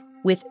met up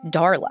with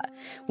Darla,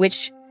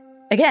 which,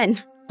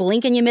 again,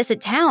 blink and you miss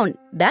it town.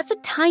 That's a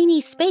tiny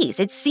space.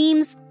 It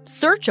seems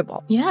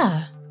searchable.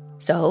 Yeah.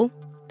 So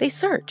they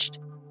searched.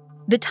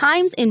 The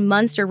Times in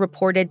Munster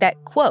reported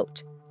that,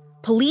 quote,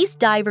 police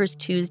divers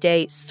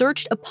Tuesday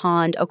searched a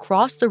pond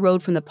across the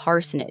road from the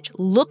parsonage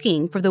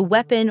looking for the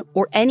weapon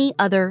or any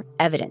other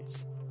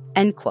evidence,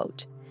 end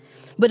quote.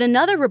 But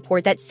another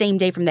report that same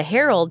day from the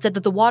Herald said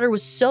that the water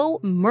was so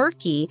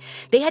murky,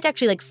 they had to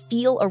actually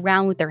feel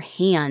around with their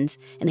hands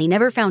and they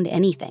never found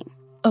anything.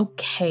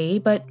 Okay,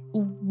 but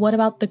what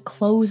about the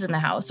clothes in the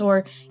house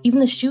or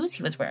even the shoes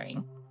he was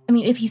wearing?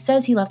 If he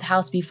says he left the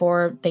house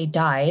before they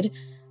died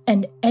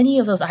and any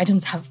of those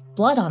items have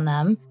blood on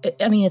them,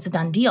 it's a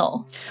done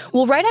deal.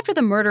 Well, right after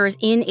the murders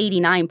in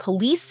 '89,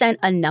 police sent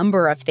a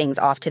number of things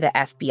off to the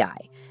FBI.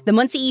 The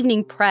Muncie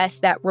Evening Press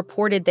that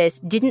reported this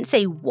didn't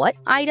say what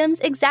items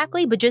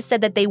exactly, but just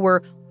said that they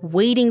were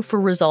waiting for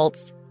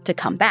results to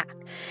come back.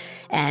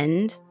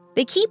 And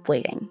they keep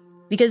waiting.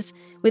 because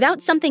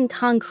without something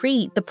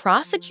concrete, the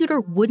prosecutor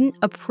wouldn't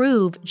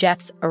approve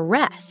Jeff's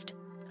arrest.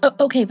 Oh,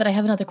 okay, but I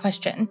have another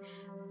question.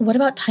 What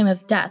about time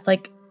of death?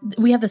 Like,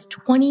 we have this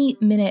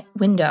 20-minute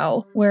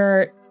window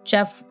where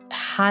Jeff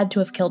had to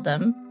have killed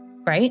them,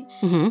 right?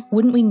 Mm-hmm.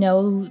 Wouldn't we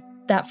know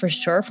that for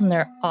sure from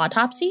their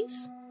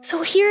autopsies?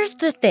 So here's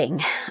the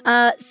thing.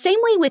 Same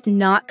way with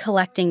not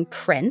collecting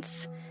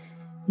prints,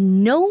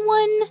 no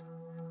one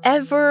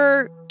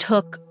ever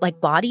took like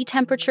body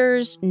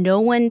temperatures. No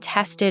one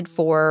tested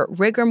for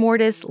rigor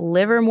mortis,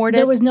 liver mortis.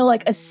 There was no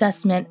like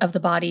assessment of the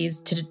bodies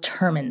to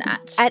determine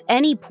that. At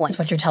any point. That's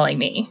what you're telling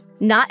me.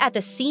 Not at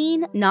the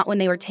scene, not when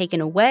they were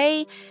taken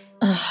away.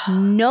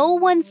 No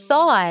one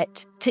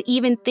thought to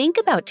even think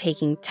about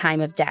taking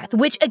time of death,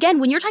 which, again,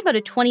 when you're talking about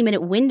a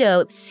 20-minute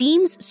window,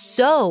 seems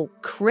so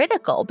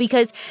critical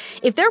because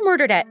if they're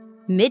murdered at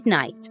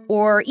midnight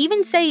or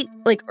even, say,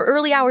 like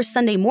early hours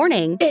Sunday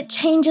morning, it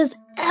changes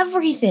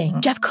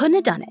everything. Jeff couldn't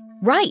have done it.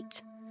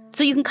 Right.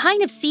 So you can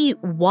kind of see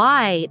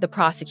why the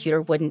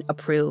prosecutor wouldn't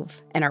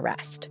approve an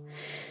arrest.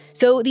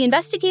 So the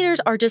investigators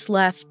are just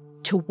left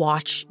to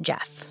watch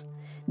Jeff.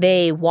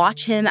 They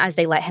watch him as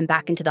they let him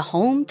back into the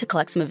home to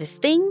collect some of his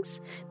things.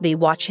 They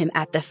watch him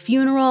at the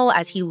funeral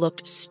as he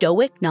looked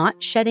stoic,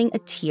 not shedding a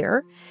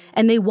tear.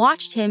 And they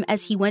watched him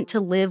as he went to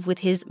live with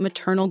his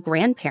maternal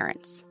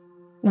grandparents.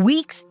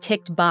 Weeks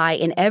ticked by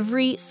and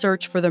every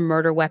search for the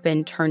murder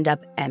weapon turned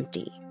up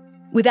empty.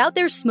 Without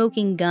their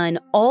smoking gun,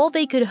 all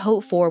they could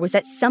hope for was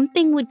that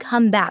something would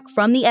come back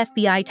from the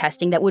FBI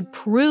testing that would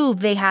prove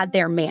they had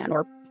their man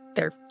or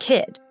their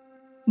kid.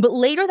 But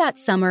later that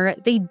summer,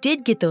 they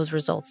did get those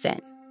results in.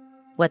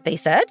 What they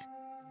said?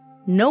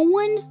 No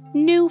one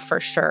knew for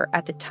sure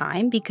at the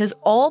time because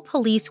all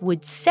police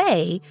would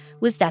say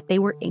was that they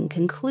were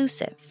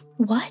inconclusive.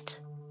 What?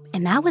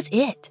 And that was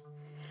it.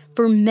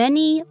 For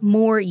many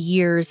more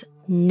years,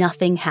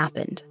 nothing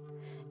happened.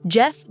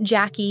 Jeff,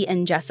 Jackie,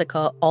 and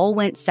Jessica all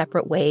went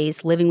separate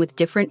ways, living with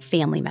different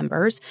family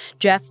members.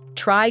 Jeff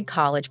tried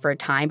college for a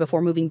time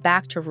before moving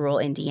back to rural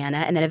Indiana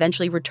and then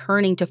eventually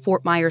returning to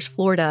Fort Myers,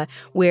 Florida,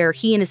 where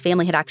he and his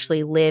family had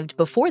actually lived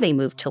before they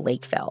moved to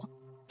Lakeville.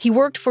 He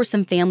worked for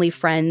some family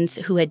friends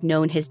who had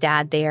known his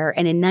dad there,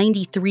 and in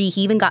 '93,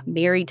 he even got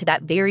married to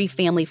that very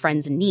family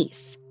friend's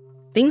niece.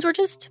 Things were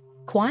just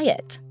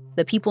quiet.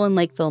 The people in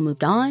Lakeville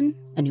moved on.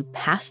 A new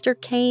pastor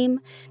came.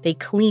 They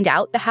cleaned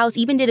out the house,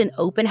 even did an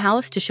open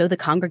house to show the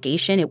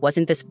congregation it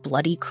wasn't this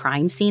bloody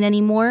crime scene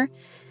anymore.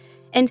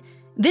 And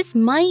this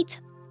might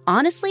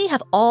honestly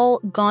have all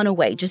gone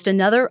away, just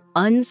another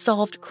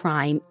unsolved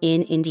crime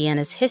in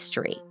Indiana's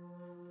history.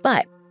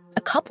 But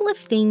a couple of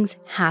things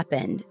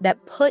happened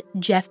that put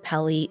Jeff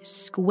Pelley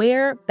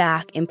square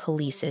back in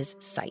police's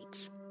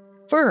sights.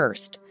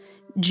 First,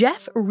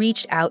 Jeff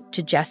reached out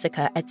to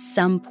Jessica at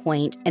some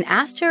point and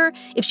asked her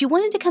if she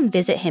wanted to come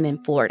visit him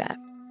in Florida.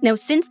 Now,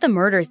 since the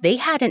murders, they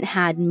hadn't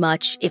had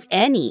much, if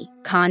any,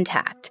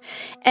 contact.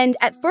 And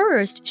at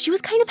first, she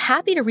was kind of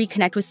happy to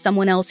reconnect with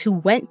someone else who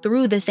went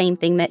through the same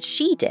thing that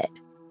she did.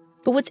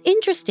 But what's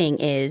interesting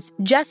is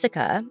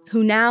Jessica,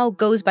 who now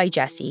goes by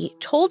Jessie,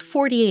 told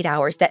 48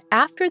 Hours that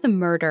after the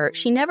murder,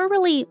 she never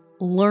really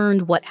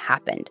learned what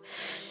happened.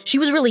 She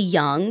was really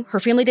young. Her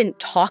family didn't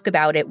talk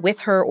about it with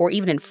her or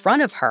even in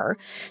front of her.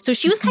 So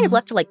she was kind of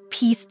left to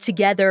piece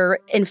together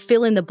and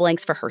fill in the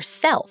blanks for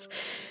herself.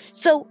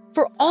 So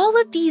for all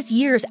of these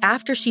years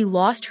after she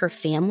lost her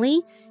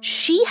family,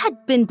 she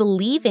had been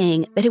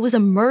believing that it was a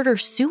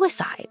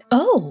murder-suicide.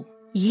 Oh.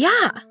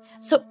 Yeah.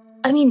 So,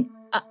 I mean,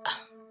 I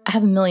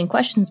have a million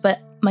questions, but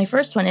my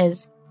first one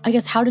is, I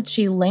guess, how did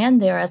she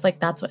land there as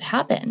that's what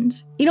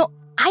happened?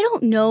 I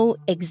don't know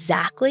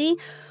exactly.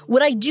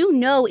 What I do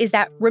know is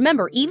that,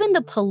 remember, even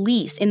the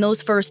police in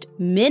those first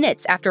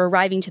minutes after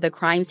arriving to the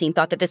crime scene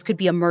thought that this could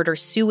be a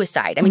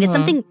murder-suicide. I mean, It's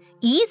something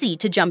easy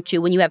to jump to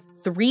when you have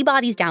 3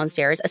 bodies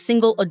downstairs, a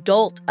single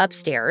adult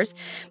upstairs.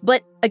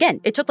 But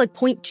again, it took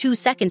 0.2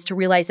 seconds to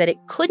realize that it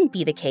couldn't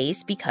be the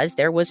case because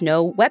there was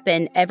no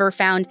weapon ever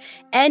found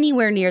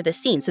anywhere near the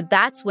scene. So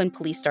that's when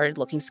police started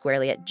looking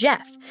squarely at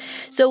Jeff.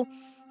 So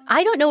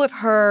I don't know if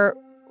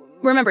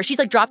remember, she's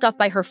dropped off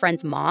by her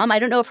friend's mom. I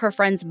don't know if her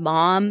friend's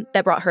mom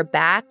that brought her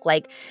back,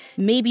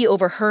 maybe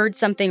overheard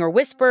something or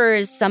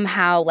whispers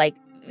somehow,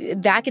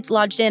 that gets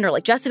lodged in, or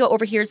Jessica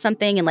overhears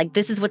something and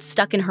this is what's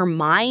stuck in her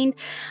mind.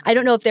 I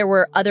don't know if there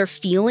were other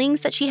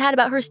feelings that she had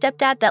about her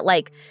stepdad that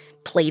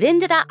played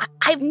into that.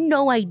 I have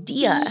no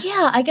idea.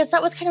 Yeah, I guess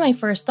that was kind of my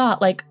first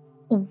thought.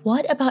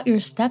 What about your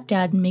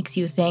stepdad makes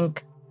you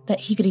think that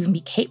he could even be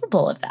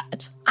capable of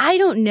that? I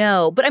don't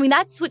know. But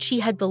that's what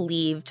she had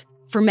believed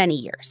for many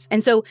years.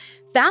 And so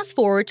fast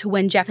forward to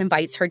when Jeff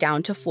invites her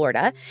down to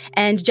Florida,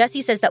 and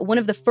Jessie says that one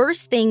of the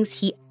first things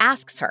he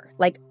asks her,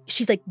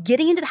 she's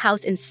getting into the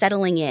house and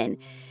settling in,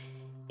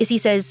 is he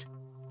says,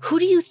 "Who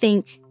do you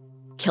think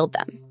killed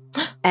them?"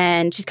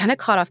 And she's kind of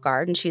caught off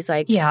guard, and she's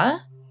like, "Yeah,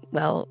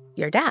 well,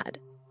 your dad."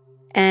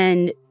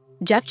 And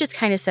Jeff just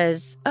kind of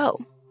says, "Oh,"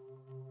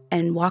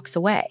 and walks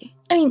away.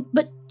 I mean,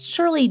 but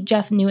surely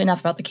Jeff knew enough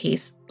about the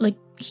case.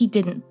 He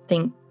didn't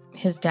think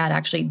his dad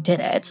actually did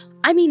it.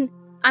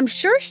 I'm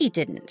sure he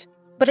didn't.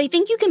 But I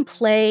think you can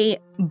play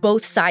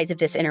both sides of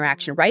this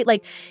interaction, right?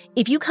 Like,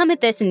 if you come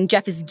at this and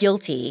Jeff is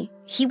guilty,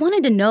 he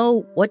wanted to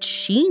know what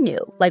she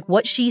knew, like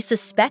what she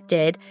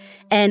suspected.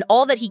 And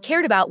all that he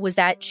cared about was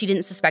that she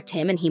didn't suspect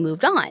him and he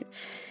moved on.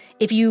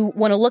 If you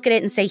want to look at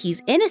it and say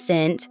he's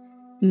innocent,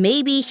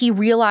 maybe he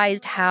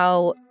realized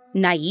how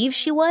naive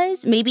she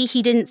was. Maybe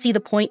he didn't see the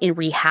point in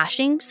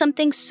rehashing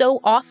something so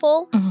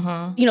awful,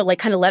 like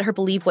kind of let her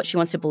believe what she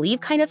wants to believe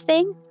kind of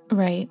thing.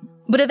 Right.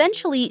 But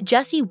eventually,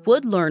 Jessie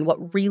would learn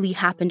what really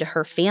happened to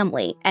her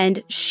family,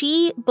 and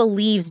she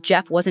believes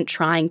Jeff wasn't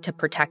trying to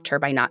protect her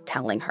by not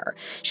telling her.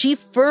 She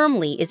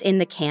firmly is in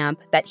the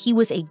camp that he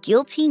was a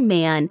guilty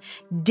man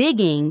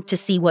digging to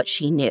see what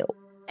she knew.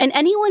 And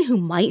anyone who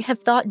might have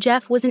thought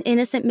Jeff was an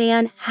innocent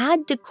man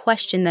had to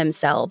question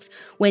themselves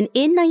when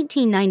in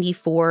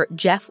 1994,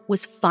 Jeff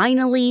was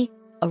finally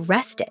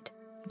arrested.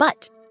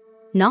 But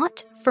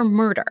not for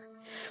murder,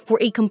 for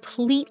a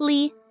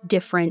completely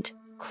different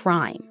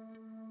crime.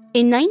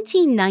 In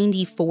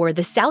 1994,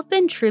 the South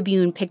Bend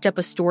Tribune picked up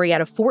a story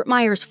out of Fort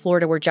Myers,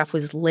 Florida, where Jeff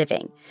was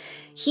living.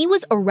 He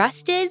was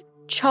arrested,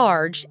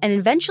 charged, and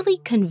eventually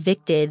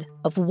convicted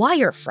of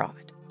wire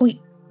fraud.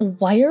 Wait,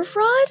 wire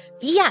fraud?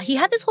 Yeah, he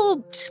had this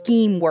whole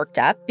scheme worked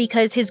up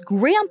because his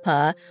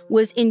grandpa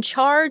was in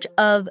charge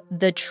of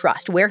the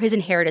trust, where his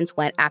inheritance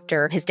went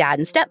after his dad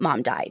and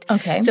stepmom died.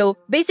 Okay. So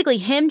basically,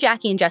 him,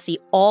 Jackie, and Jessie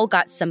all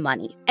got some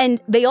money.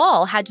 And they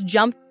all had to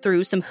jump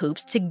through some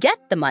hoops to get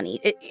the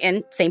money.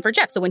 And same for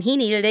Jeff. So when he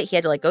needed it, he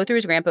had to go through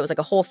his grandpa. It was like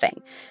a whole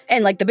thing.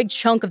 And the big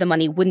chunk of the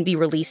money wouldn't be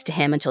released to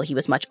him until he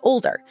was much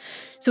older.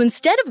 So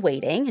instead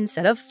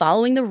of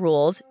following the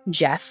rules,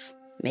 Jeff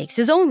makes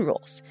his own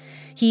rules.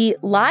 He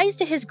lies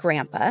to his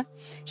grandpa.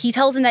 He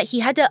tells him that he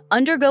had to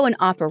undergo an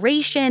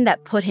operation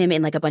that put him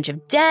in a bunch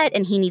of debt,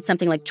 and he needs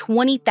something like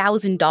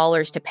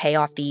 $20,000 to pay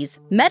off these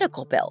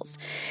medical bills.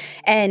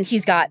 And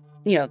he's got,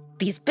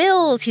 these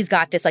bills. He's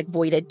got this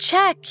voided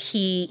check.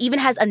 He even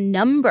has a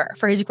number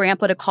for his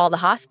grandpa to call the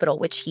hospital,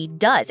 which he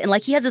does. And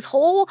he has this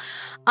whole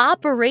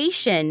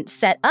operation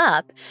set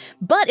up,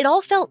 but it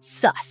all felt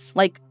sus.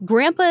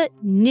 Grandpa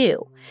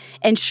knew.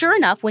 And sure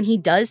enough, when he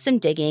does some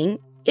digging,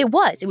 it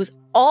was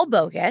all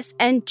bogus,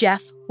 and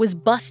Jeff was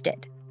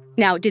busted.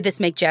 Now, did this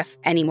make Jeff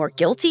any more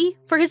guilty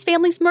for his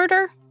family's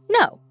murder?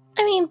 No.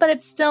 But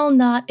it's still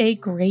not a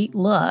great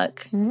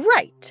look.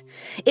 Right.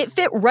 It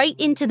fit right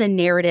into the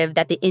narrative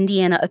that the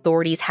Indiana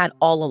authorities had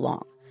all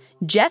along.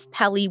 Jeff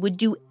Pelley would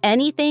do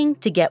anything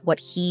to get what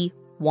he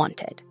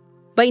wanted.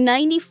 By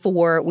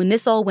 94, when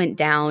this all went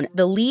down,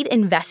 the lead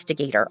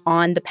investigator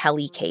on the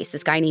Pelley case,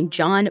 this guy named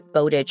John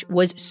Bowditch,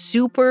 was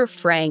super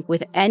frank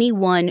with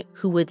anyone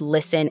who would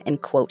listen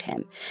and quote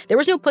him. There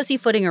was no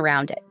pussyfooting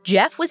around it.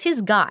 Jeff was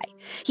his guy.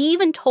 He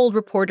even told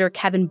reporter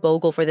Kevin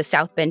Bogle for the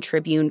South Bend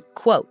Tribune,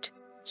 quote,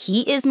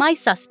 "He is my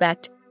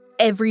suspect.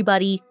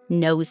 Everybody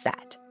knows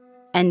that,"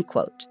 end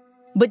quote.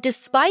 But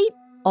despite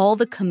all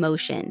the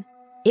commotion,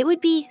 it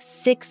would be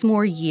 6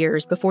 more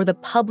years before the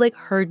public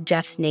heard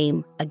Jeff's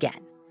name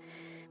again.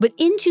 But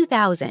in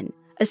 2000,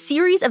 a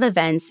series of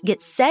events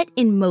get set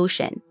in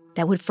motion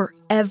that would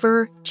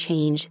forever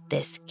change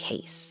this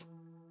case.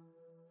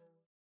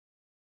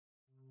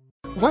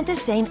 Want the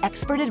same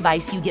expert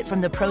advice you get from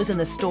the pros in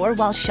the store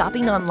while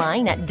shopping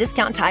online at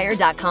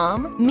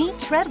DiscountTire.com? Meet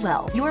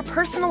Treadwell, your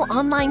personal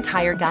online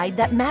tire guide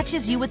that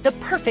matches you with the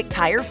perfect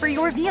tire for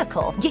your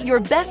vehicle. Get your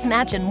best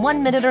match in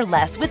 1 minute or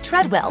less with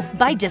Treadwell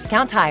by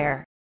Discount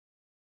Tire.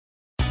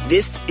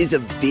 This is a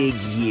big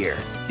year.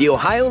 The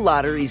Ohio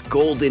Lottery's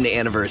golden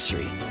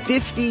anniversary.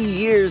 50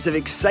 years of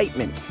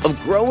excitement, of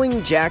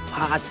growing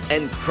jackpots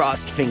and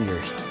crossed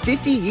fingers.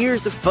 50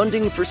 years of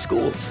funding for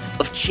schools,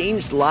 of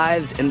changed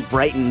lives and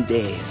brightened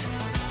days.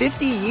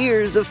 50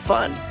 years of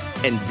fun,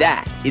 and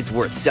that is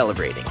worth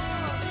celebrating.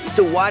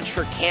 So watch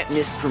for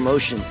can't-miss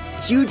promotions,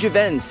 huge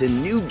events,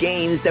 and new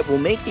games that will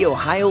make the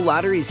Ohio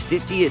Lottery's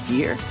 50th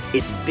year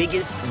its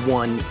biggest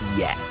one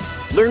yet.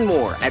 Learn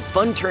more at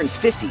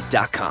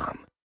funturns50.com.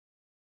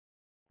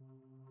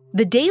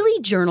 The Daily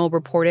Journal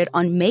reported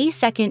on May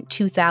 2nd,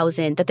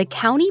 2000, that the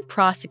county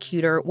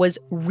prosecutor was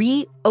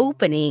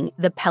reopening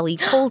the Pelley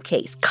cold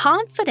case,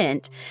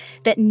 confident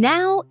that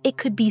now it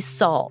could be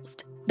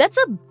solved. That's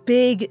a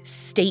big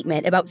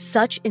statement about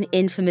such an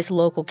infamous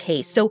local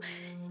case, so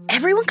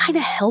everyone kind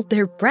of held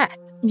their breath.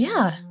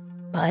 Yeah.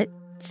 But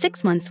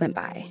 6 months went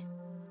by,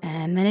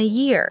 and then a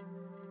year.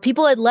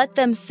 People had let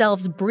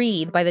themselves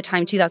breathe by the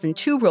time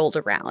 2002 rolled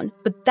around,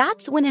 but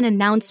that's when an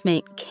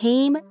announcement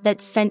came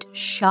that sent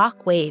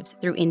shockwaves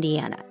through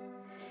Indiana.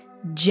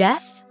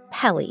 Jeff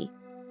Pelley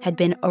had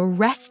been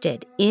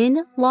arrested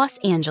in Los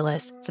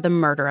Angeles for the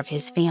murder of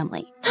his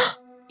family.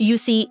 You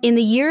see, in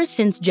the years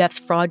since Jeff's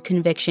fraud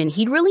conviction,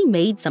 he'd really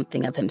made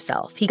something of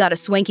himself. He got a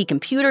swanky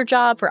computer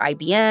job for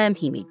IBM,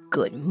 he made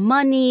good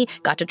money,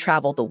 got to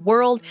travel the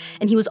world,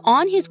 and he was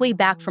on his way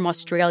back from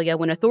Australia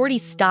when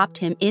authorities stopped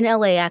him in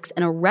LAX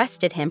and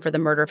arrested him for the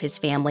murder of his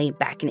family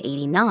back in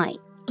 '89.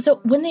 So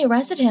when they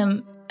arrested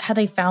him, had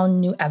they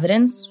found new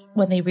evidence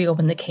when they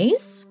reopened the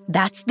case?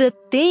 That's the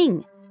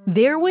thing.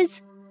 There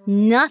was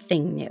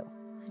nothing new.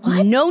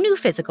 What? No new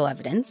physical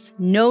evidence,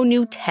 no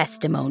new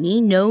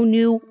testimony, no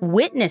new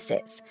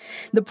witnesses.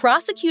 The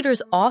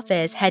prosecutor's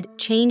office had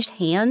changed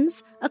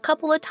hands a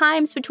couple of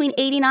times between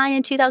 89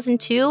 and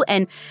 2002,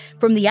 and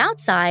from the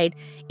outside,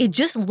 it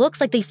just looks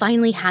like they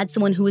finally had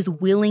someone who was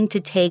willing to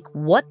take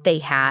what they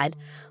had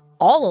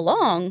all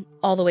along,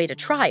 all the way to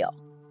trial.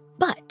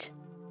 But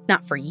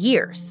not for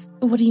years.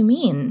 What do you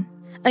mean?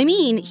 I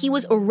mean, he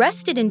was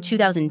arrested in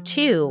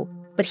 2002,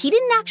 but he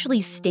didn't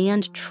actually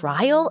stand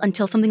trial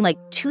until something like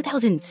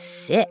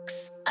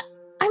 2006.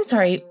 I'm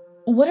sorry,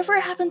 whatever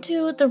happened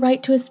to the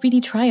right to a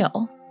speedy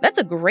trial? That's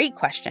a great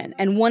question,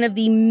 and one of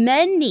the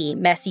many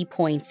messy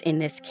points in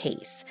this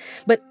case.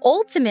 But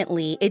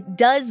ultimately, it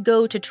does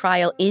go to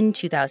trial in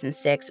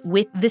 2006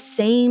 with the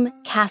same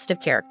cast of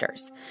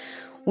characters.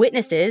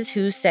 Witnesses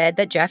who said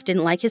that Jeff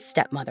didn't like his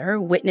stepmother,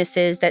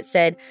 witnesses that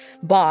said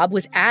Bob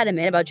was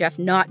adamant about Jeff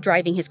not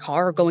driving his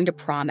car or going to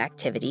prom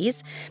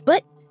activities.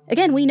 But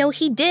again, we know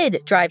he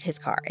did drive his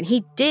car, and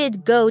he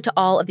did go to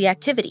all of the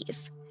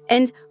activities.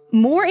 And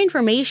more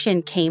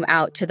information came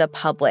out to the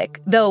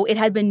public, though it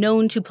had been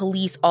known to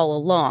police all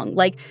along,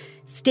 like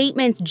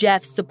statements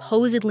Jeff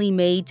supposedly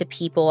made to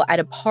people at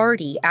a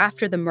party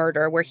after the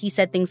murder where he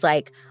said things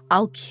like,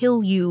 "I'll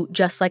kill you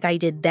just like I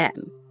did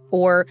them,"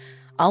 or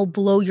 "I'll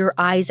blow your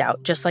eyes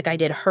out just like I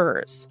did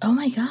hers." Oh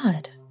my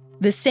God.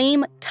 The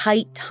same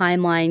tight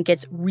timeline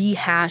gets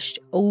rehashed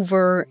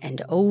over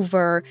and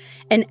over,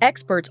 and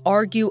experts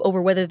argue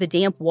over whether the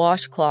damp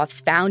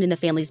washcloths found in the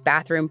family's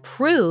bathroom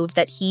prove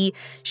that he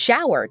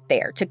showered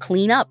there to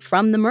clean up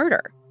from the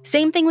murder.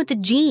 Same thing with the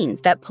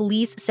jeans that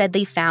police said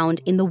they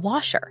found in the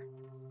washer.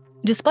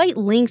 Despite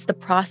links the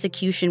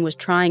prosecution was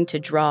trying to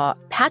draw,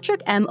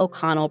 Patrick M.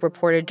 O'Connell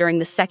reported during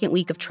the second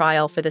week of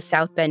trial for the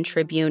South Bend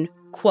Tribune,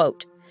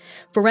 quote,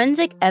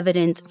 "Forensic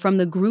evidence from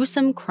the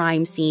gruesome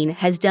crime scene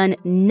has done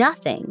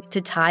nothing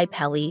to tie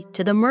Pelly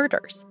to the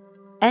murders,"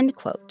 end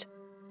quote.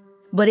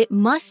 But it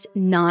must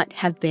not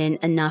have been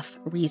enough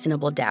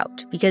reasonable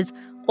doubt, because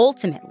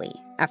ultimately,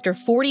 after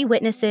 40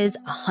 witnesses,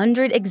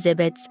 100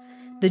 exhibits,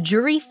 the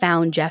jury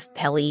found Jeff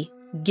Pelly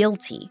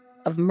guilty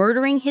of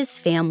murdering his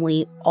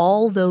family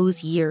all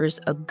those years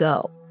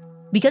ago.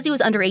 Because he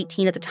was under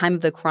 18 at the time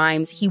of the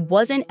crimes, he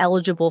wasn't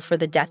eligible for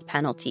the death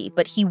penalty,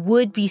 but he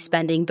would be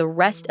spending the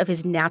rest of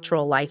his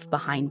natural life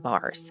behind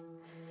bars.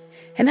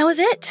 And that was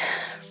it.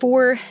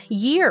 For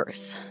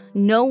years,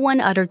 no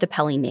one uttered the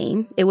Pelly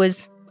name. It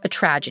was a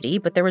tragedy,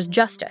 but there was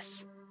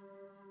justice.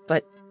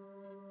 But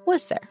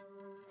was there?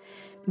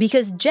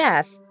 Because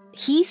Jeff,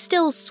 he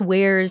still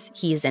swears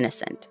he is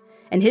innocent,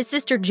 and his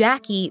sister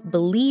Jackie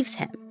believes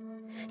him.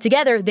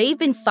 Together, they've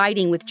been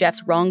fighting with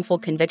Jeff's wrongful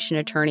conviction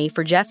attorney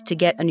for Jeff to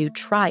get a new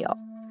trial.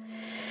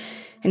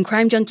 And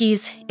crime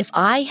junkies, if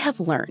I have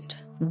learned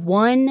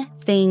one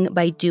thing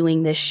by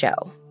doing this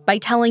show, by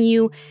telling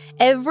you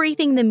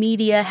everything the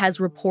media has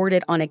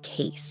reported on a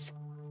case,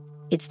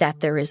 it's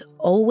that there is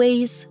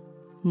always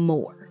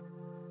more.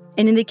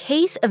 And in the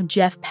case of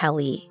Jeff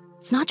Pelly,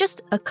 it's not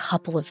just a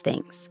couple of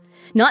things,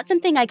 not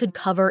something I could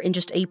cover in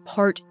just a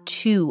part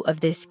 2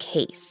 of this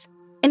case.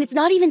 And it's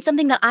not even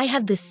something that I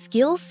have the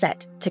skill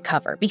set to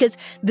cover, because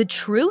the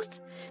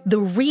truth, the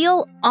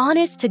real,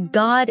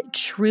 honest-to-God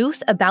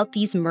truth about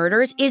these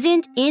murders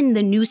isn't in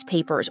the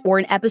newspapers or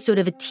an episode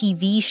of a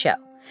TV show.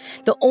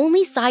 The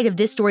only side of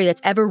this story that's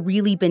ever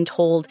really been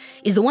told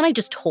is the one I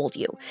just told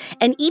you.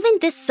 And even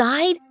this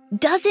side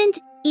doesn't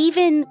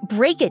even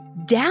break it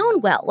down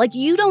well. Like,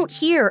 you don't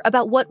hear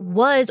about what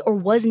was or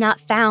was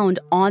not found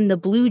on the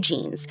blue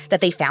jeans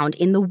that they found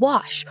in the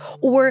wash,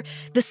 or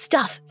the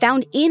stuff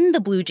found in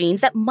the blue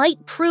jeans that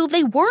might prove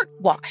they weren't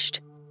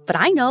washed. But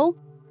I know.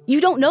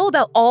 You don't know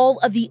about all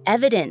of the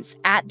evidence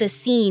at the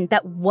scene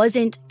that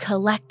wasn't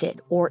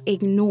collected or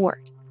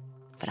ignored.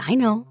 But I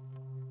know.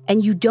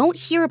 And you don't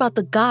hear about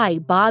the guy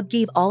Bob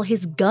gave all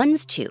his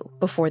guns to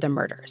before the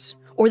murders,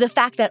 or the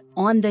fact that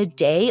on the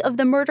day of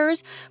the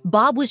murders,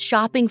 Bob was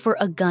shopping for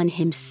a gun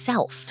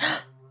himself.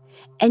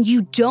 And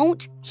you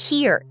don't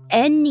hear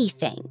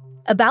anything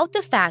about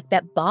the fact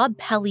that Bob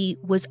Pelly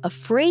was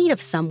afraid of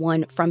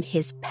someone from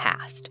his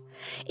past.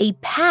 A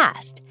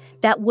past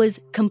that was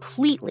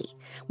completely,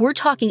 we're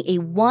talking a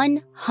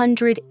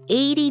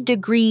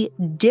 180-degree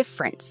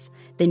difference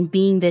than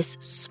being this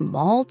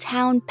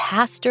small-town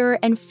pastor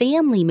and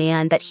family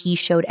man that he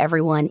showed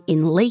everyone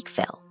in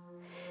Lakeville.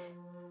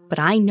 But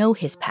I know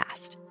his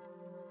past.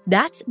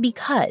 That's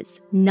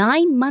because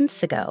 9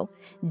 months ago,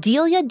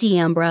 Delia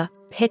D'Ambra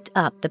picked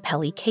up the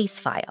Pelly case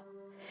file.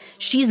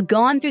 She's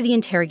gone through the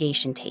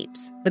interrogation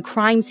tapes, the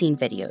crime scene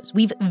videos.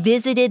 We've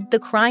visited the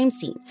crime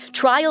scene,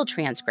 trial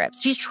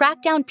transcripts. She's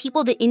tracked down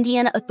people the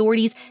Indiana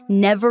authorities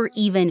never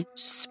even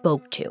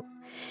spoke to.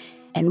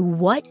 And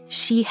what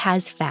she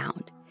has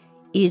found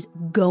is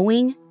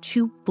going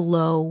to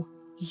blow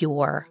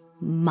your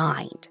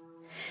mind.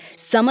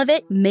 Some of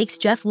it makes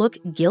Jeff look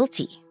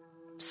guilty.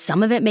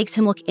 Some of it makes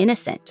him look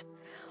innocent.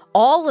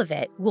 All of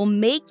it will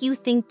make you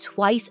think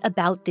twice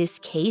about this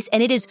case,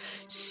 and it is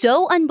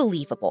so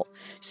unbelievable,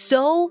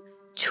 so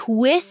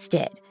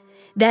twisted,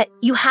 that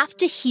you have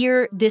to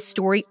hear this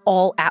story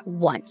all at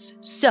once.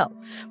 So,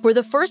 for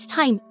the first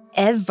time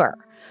ever,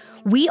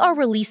 we are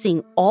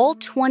releasing all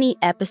 20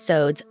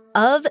 episodes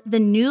of the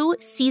new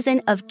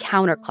season of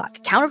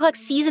Counterclock. Counterclock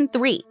Season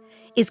 3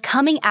 is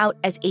coming out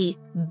as a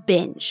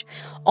binge.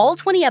 All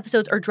 20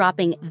 episodes are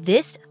dropping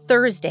this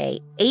Thursday,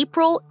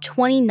 April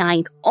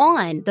 29th,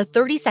 on the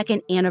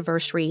 32nd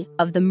anniversary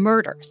of the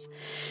murders.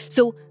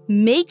 So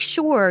make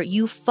sure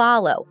you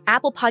follow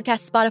Apple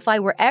Podcasts,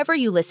 Spotify, wherever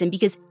you listen,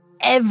 because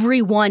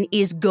everyone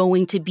is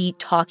going to be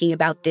talking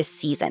about this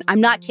season.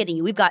 I'm not kidding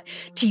you. We've got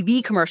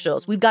TV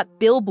commercials. We've got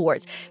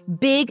billboards.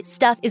 Big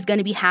stuff is going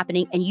to be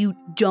happening, and you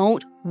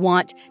don't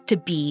want to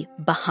be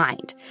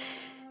behind.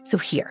 So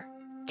here,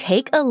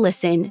 take a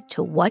listen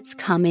to what's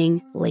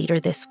coming later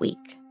this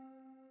week.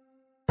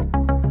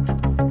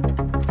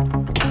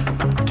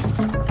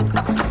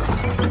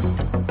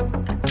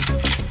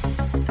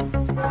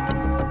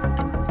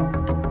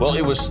 Well,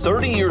 it was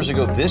 30 years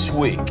ago this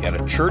week at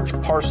a church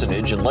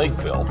parsonage in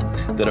Lakeville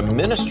that a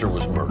minister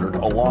was murdered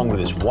along with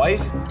his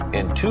wife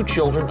and 2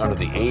 children under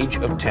the age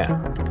of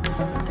 10.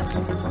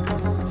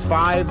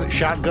 5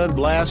 shotgun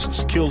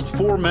blasts killed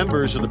 4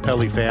 members of the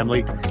Pelly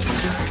family.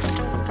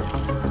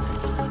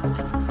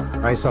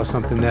 I saw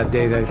something that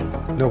day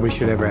that nobody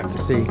should ever have to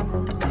see.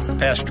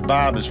 Pastor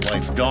Bob, his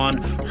wife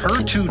Dawn,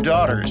 her 2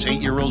 daughters,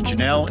 8-year-old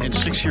Janelle and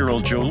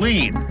 6-year-old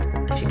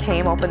Jolene. She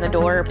came, opened the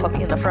door, put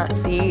me in the front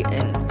seat,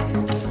 and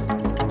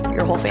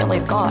your whole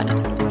family's gone.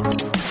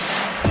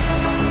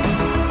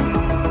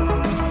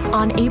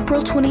 On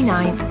April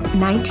 29th,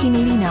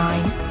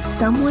 1989,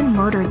 someone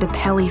murdered the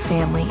Pelly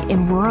family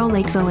in rural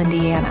Lakeville,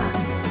 Indiana,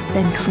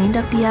 then cleaned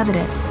up the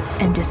evidence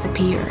and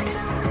disappeared.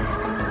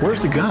 Where's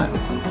the gun?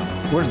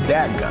 Where's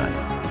that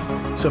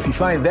gun? So if you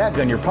find that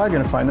gun, you're probably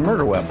going to find the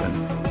murder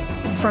weapon.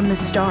 From the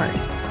start,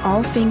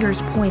 all fingers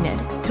pointed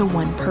to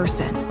one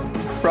person.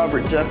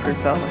 Robert Jeffrey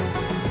Pelly.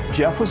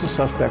 Jeff was a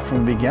suspect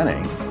from the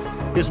beginning.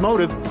 His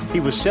motive, he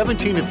was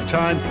 17 at the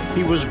time,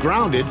 he was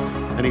grounded,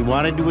 and he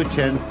wanted to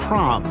attend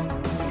prom.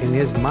 In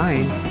his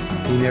mind,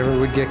 he never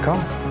would get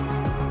caught.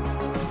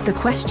 The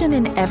question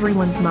in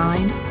everyone's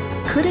mind,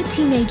 could a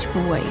teenage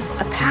boy,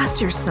 a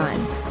pastor's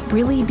son,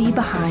 really be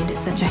behind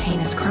such a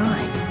heinous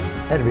crime?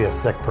 Had to be a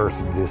sick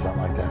person to do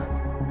something like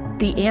that.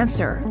 The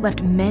answer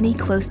left many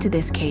close to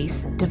this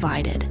case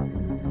divided.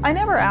 I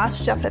never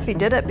asked Jeff if he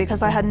did it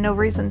because I had no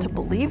reason to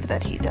believe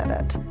that he did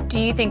it. Do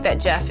you think that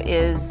Jeff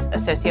is a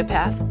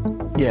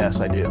sociopath? Yes,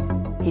 I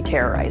do. He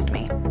terrorized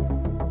me.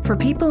 For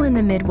people in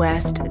the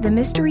Midwest, the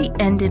mystery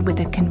ended with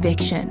a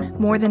conviction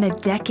more than a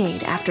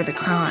decade after the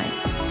crime.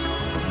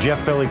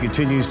 Jeff Pelly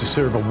continues to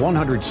serve a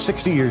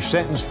 160-year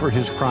sentence for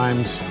his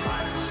crimes.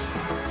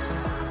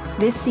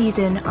 This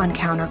season on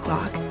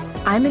Counterclock,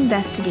 I'm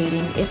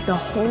investigating if the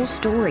whole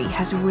story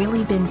has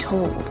really been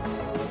told.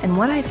 And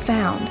what I've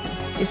found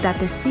is that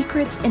the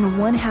secrets in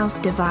one house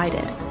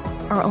divided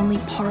are only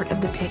part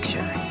of the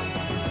picture.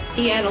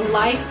 He had a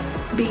life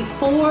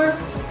before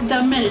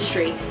the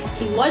ministry.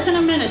 He wasn't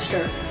a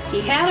minister.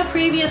 He had a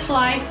previous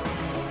life.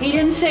 He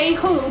didn't say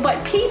who,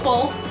 but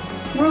people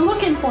were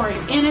looking for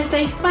him. And if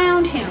they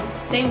found him,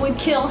 they would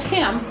kill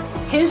him,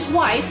 his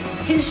wife,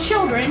 his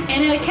children,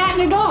 and a cat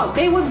and a dog.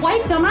 They would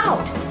wipe them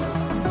out.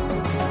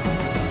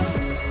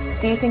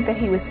 Do you think that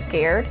he was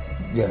scared?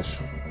 Yes,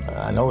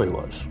 I know he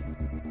was.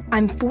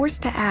 I'm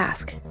forced to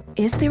ask,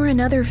 is there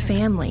another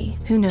family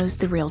who knows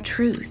the real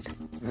truth?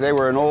 They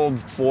were an old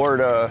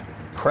Florida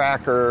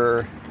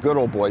cracker, good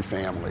old boy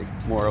family,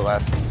 more or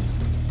less.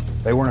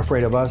 They weren't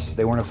afraid of us.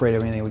 They weren't afraid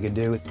of anything we could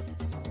do.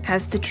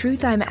 Has the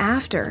truth I'm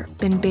after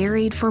been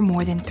buried for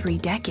more than 3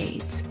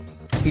 decades?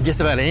 He just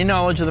about any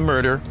knowledge of the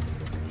murder.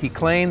 He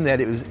claimed that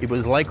it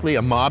was likely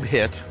a mob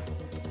hit.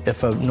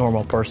 If a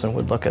normal person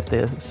would look at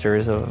the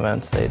series of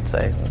events, they'd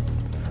say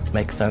it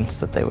makes sense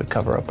that they would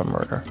cover up a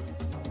murder.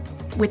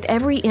 With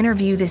every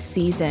interview this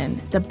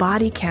season, the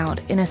body count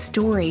in a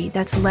story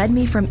that's led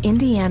me from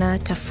Indiana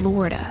to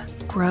Florida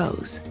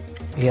grows.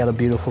 He had a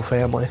beautiful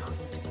family.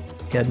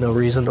 He had no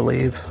reason to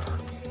leave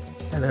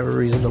and every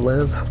reason to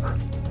live.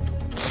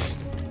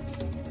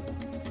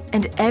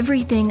 And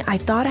everything I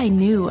thought I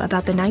knew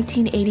about the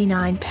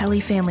 1989 Pelly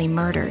family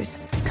murders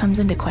comes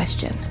into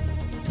question.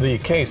 The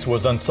case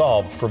was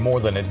unsolved for more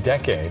than a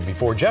decade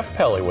before Jeff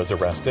Pelly was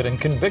arrested and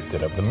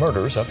convicted of the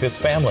murders of his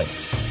family.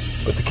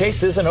 But the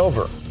case isn't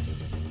over.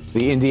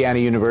 The Indiana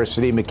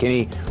University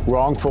McKinney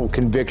Wrongful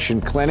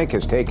Conviction Clinic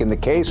has taken the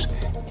case,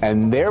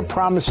 and they're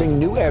promising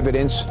new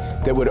evidence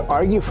that would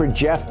argue for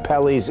Jeff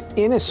Pelly's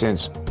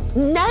innocence.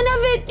 None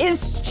of it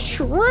is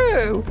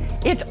true.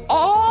 It's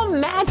all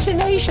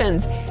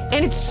machinations,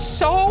 and it's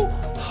so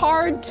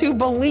hard to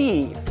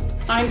believe.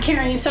 I'm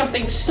carrying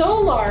something so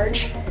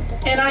large,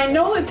 and I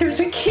know that there's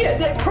a kid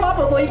that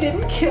probably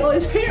didn't kill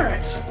his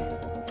parents.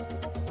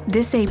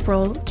 This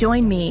April,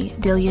 join me,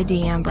 Delia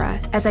D'Ambra,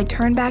 as I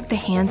turn back the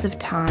hands of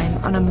time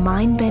on a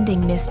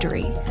mind-bending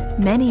mystery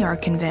many are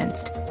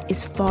convinced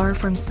is far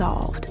from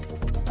solved.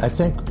 I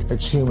think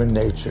it's human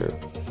nature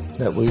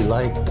that we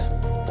like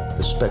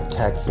the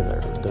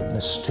spectacular, the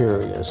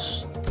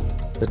mysterious,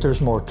 that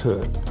there's more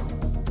to it.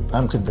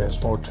 I'm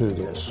convinced more to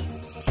this.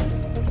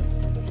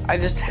 I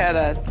just had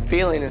a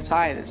feeling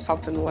inside that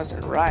something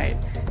wasn't right,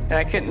 and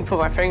I couldn't put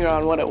my finger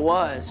on what it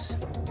was.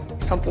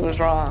 Something was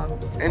wrong.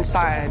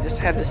 Inside, I just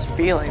had this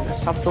feeling that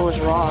something was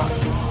wrong.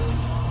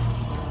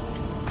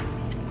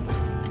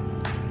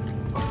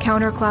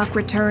 Counterclock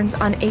returns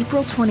on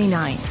April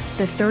 29th,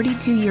 the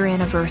 32-year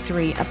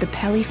anniversary of the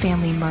Peli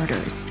family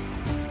murders.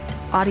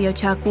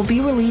 AudioChuck will be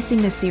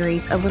releasing the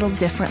series a little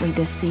differently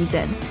this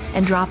season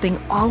and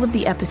dropping all of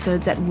the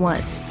episodes at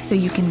once so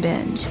you can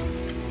binge.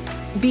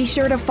 Be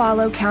sure to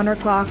follow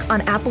Counterclock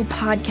on Apple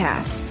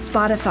Podcasts,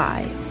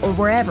 Spotify, or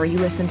wherever you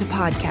listen to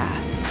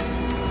podcasts.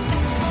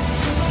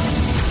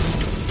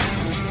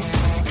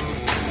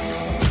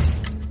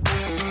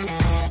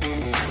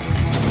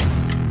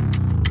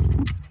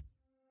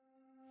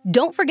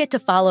 Don't forget to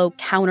follow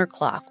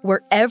Counterclock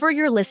wherever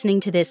you're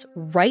listening to this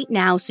right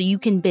now so you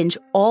can binge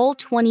all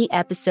 20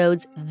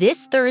 episodes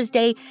this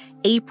Thursday,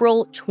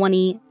 April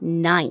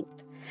 29th.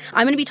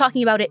 I'm going to be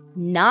talking about it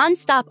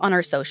nonstop on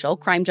our social,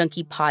 Crime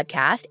Junkie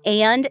Podcast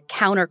and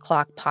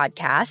Counterclock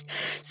Podcast.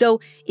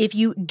 So if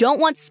you don't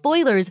want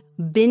spoilers,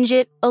 binge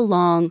it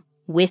along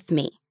with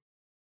me.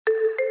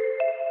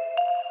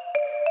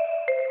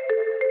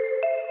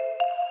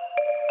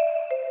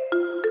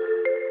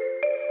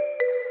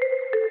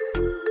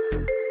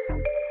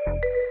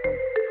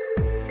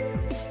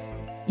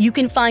 You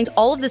can find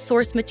all of the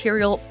source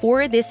material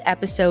for this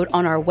episode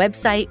on our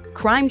website,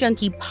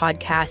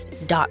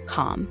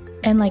 crimejunkiepodcast.com.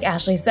 And like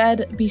Ashley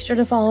said, be sure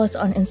to follow us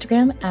on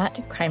Instagram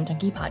at Crime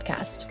Junkie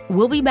Podcast.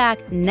 We'll be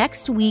back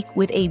next week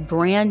with a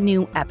brand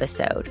new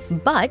episode,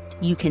 but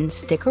you can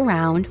stick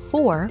around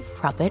for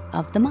Puppet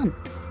of the Month.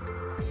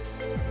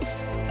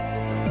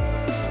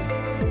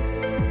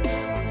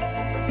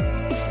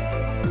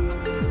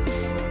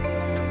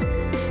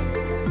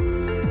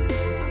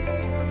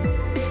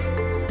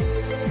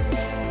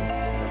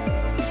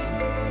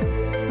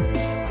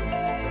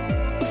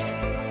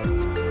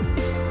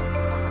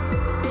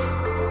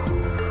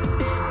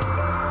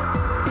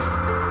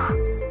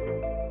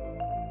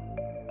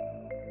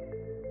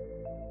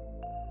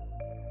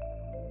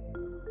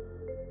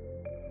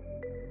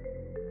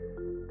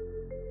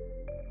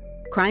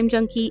 Crime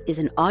Junkie is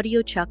an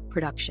AudioChuck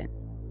production.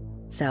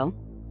 So,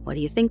 what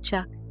do you think,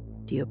 Chuck?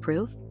 Do you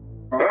approve?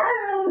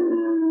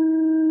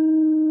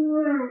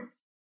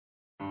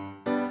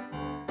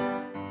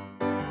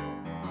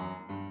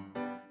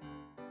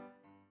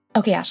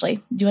 Okay,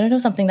 Ashley, do you want to know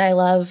something that I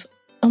love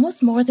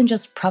almost more than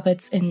just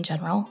puppets in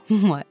general?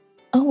 What?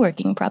 A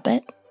working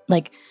puppet.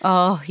 Like,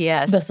 oh,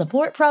 yes. The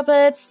support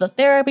puppets, the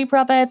therapy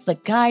puppets, the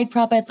guide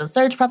puppets, the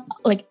search puppet.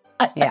 Like,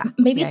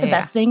 maybe it's a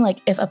vest thing.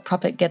 Like, if a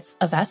puppet gets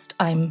a vest,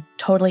 I'm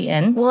totally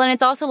in. Well, and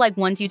it's also like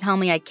once you tell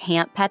me I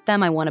can't pet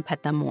them, I want to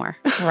pet them more.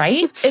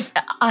 Right?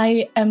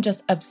 I am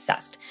just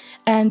obsessed.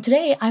 And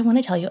today I want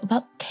to tell you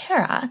about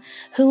Kara,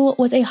 who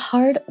was a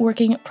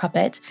hard-working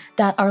puppet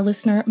that our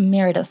listener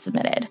Meredith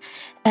submitted.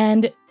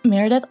 And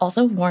Meredith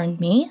also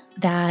warned me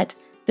that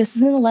this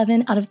is an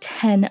 11 out of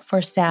 10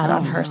 for sad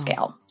on her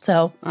scale.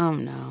 So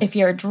if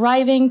you're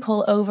driving,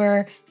 pull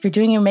over. If you're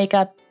doing your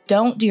makeup,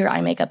 don't do your eye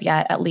makeup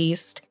yet, at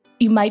least.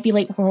 You might be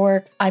late for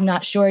work. I'm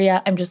not sure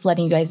yet. I'm just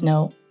letting you guys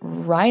know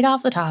right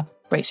off the top.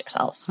 Brace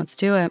yourselves. Let's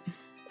do it.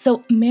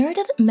 So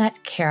Meredith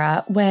met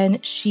Kara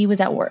when she was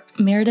at work.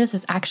 Meredith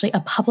is actually a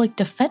public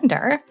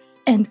defender,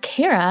 and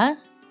Kara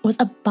was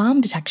a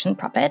bomb detection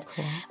puppet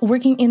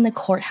working in the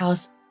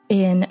courthouse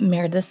in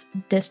Meredith's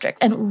district.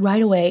 And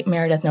right away,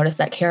 Meredith noticed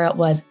that Kara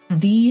was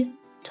the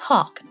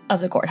talk of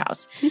the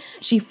courthouse.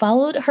 She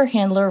followed her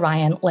handler,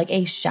 Ryan, like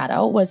a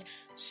shadow, was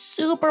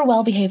super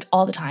well-behaved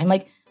all the time,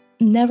 like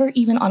never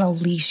even on a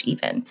leash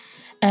even.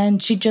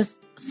 And she'd just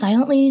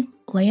silently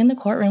lay in the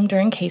courtroom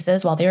during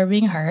cases while they were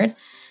being heard.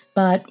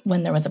 But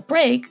when there was a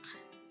break,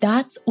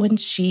 that's when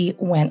she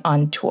went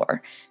on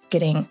tour,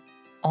 getting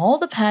all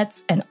the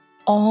pets and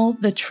all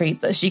the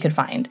treats that she could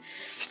find.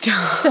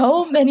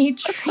 So many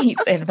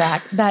treats, in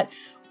fact, that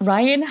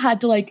Ryan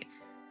had to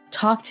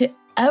talk to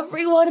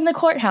everyone in the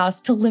courthouse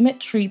to limit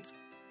treats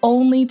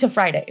only to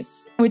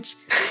Fridays, which...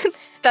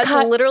 That's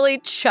literally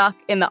Chuck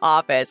in The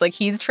Office.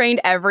 He's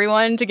trained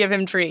everyone to give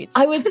him treats.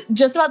 I was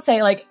just about to say,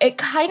 it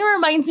kind of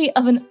reminds me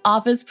of an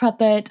office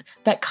puppet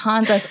that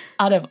cons us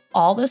out of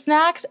all the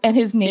snacks, and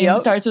his name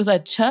starts with a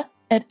ch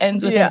and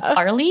ends with an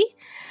Arlie.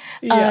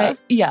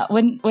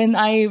 When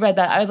I read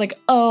that, I was like,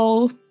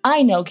 oh,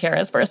 I know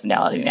Kara's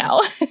personality now.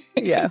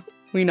 Yeah,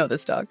 we know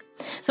this dog.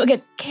 So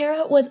again,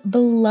 Kara was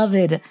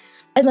beloved.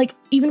 And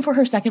even for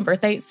her second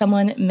birthday,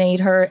 someone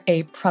made her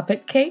a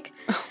puppet cake.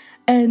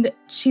 And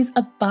she's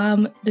a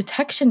bomb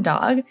detection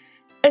dog.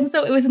 And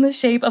so it was in the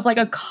shape of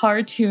a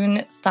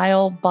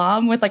cartoon-style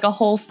bomb with a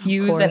whole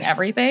fuse and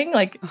everything.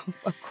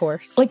 Of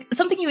course.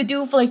 Something you would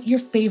do for your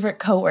favorite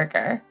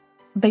coworker.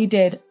 They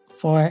did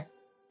for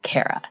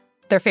Kara.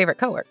 Their favorite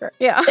coworker.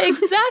 Yeah.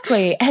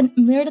 Exactly. And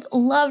Meredith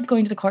loved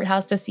going to the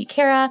courthouse to see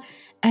Kara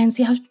and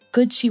see how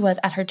good she was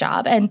at her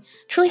job and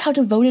truly how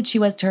devoted she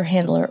was to her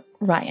handler,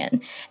 Ryan.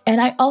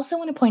 And I also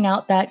want to point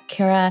out that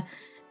Kara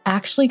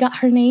actually got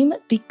her name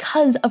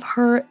because of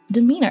her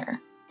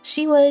demeanor.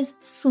 She was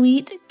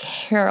Sweet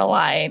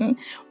Caroline,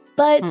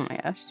 but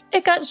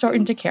it got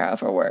shortened to Cara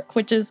for work,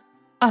 which is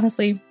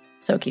honestly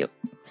so cute.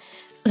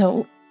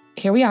 So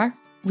here we are.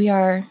 We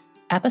are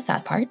at the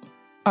sad part.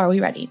 Are we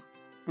ready?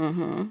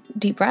 Mm-hmm.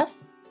 Deep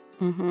breath?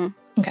 Mm-hmm.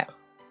 Okay.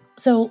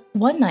 So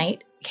one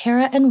night,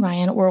 Cara and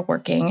Ryan were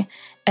working,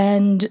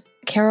 and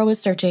Cara was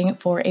searching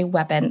for a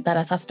weapon that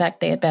a suspect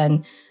they had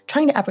been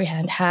trying to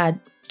apprehend had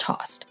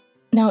tossed.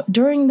 Now,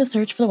 during the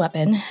search for the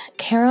weapon,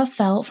 Cara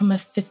fell from a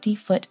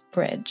 50-foot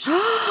bridge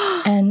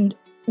and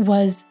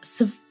was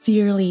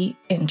severely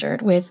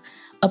injured with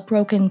a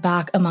broken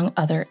back, among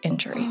other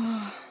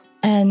injuries.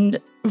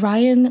 And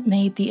Ryan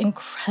made the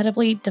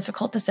incredibly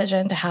difficult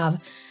decision to have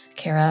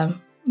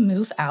Cara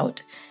move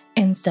out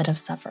instead of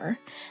suffer.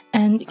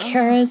 And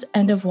Cara's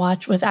end of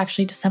watch was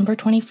actually December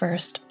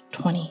 21st,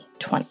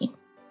 2020.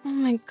 Oh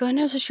my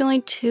goodness, was she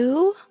only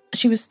 2?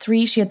 She was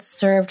 3. She had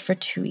served for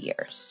 2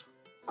 years.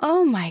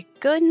 Oh my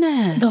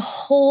goodness. The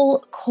whole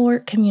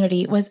court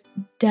community was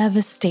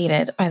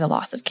devastated by the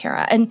loss of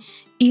Cara. And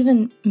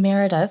even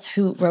Meredith,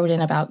 who wrote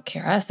in about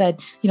Cara, said,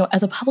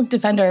 as a public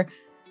defender,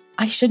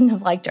 I shouldn't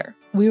have liked her.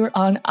 We were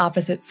on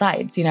opposite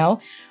sides,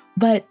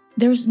 But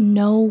there's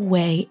no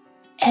way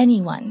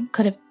anyone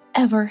could have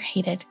ever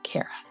hated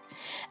Cara.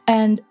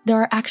 And there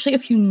are actually a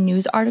few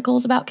news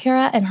articles about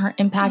Cara and her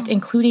impact,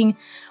 including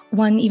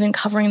one even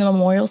covering the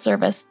memorial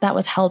service that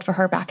was held for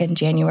her back in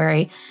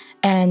January,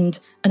 and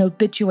an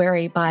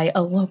obituary by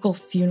a local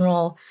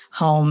funeral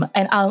home.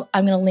 And I'm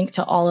going to link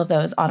to all of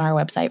those on our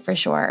website for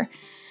sure.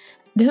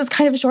 This is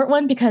kind of a short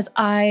one because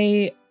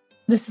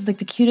this is like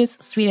the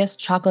cutest, sweetest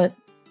chocolate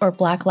or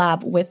black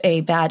lab with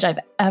a badge I've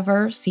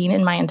ever seen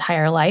in my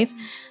entire life.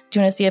 Do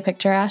you want to see a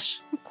picture, Ash?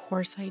 Of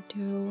course I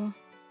do.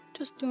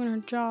 Just doing her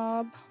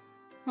job.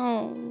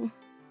 Oh,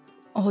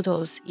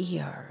 those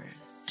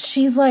ears.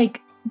 She's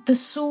like the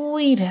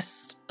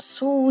sweetest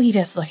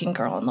looking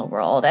girl in the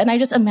world. And I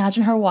just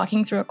imagine her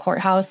walking through a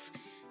courthouse,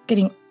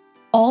 getting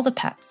all the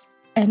pets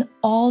and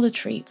all the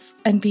treats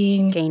and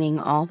gaining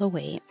all the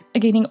weight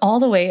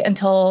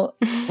until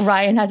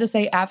Ryan had to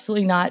say,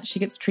 absolutely not. She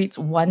gets treats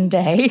one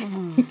day.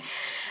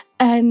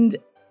 And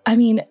I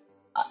mean,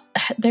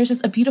 there's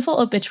just a beautiful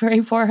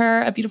obituary for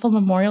her, a beautiful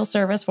memorial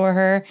service for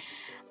her.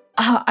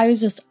 I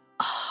was just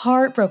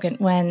heartbroken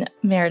when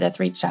Meredith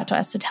reached out to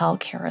us to tell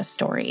Cara's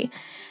story.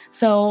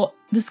 So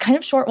this is kind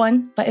of a short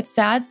one, but it's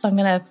sad. So I'm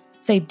going to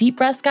say deep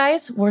breaths,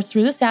 guys. We're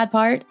through the sad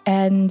part.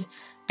 And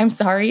I'm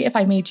sorry if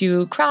I made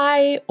you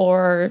cry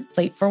or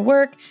late for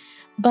work.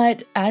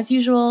 But as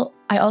usual,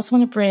 I also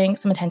want to bring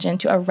some attention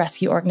to a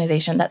rescue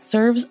organization that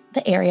serves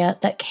the area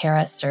that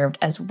Cara served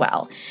as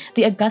well,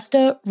 the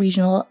Augusta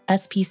Regional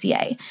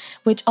SPCA,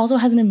 which also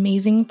has an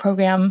amazing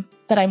program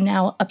that I'm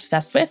now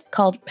obsessed with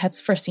called Pets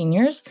for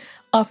Seniors,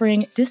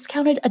 offering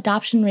discounted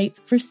adoption rates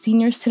for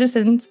senior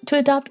citizens to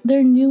adopt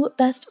their new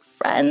best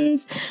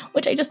friends,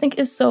 which I just think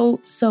is so,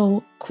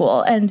 so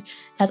cool. And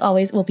as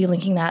always, we'll be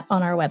linking that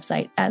on our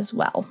website as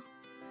well.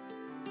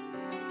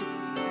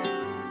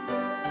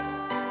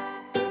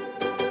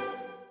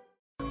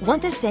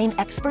 Want the same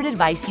expert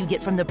advice you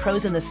get from the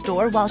pros in the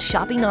store while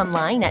shopping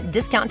online at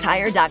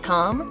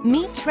DiscountTire.com?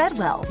 Meet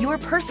Treadwell, your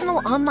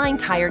personal online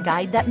tire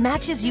guide that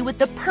matches you with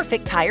the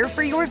perfect tire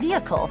for your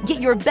vehicle.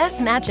 Get your best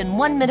match in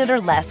 1 minute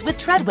or less with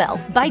Treadwell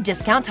by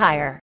Discount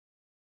Tire.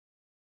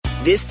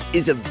 This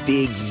is a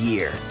big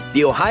year.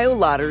 The Ohio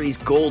Lottery's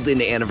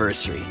golden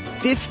anniversary.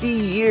 50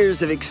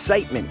 years of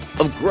excitement,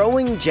 of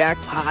growing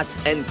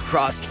jackpots and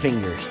crossed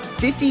fingers.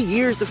 50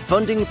 years of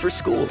funding for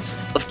schools,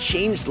 of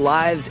changed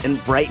lives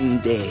and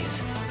brightened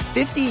days.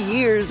 50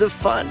 years of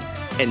fun,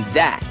 and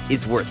that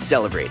is worth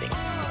celebrating.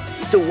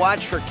 So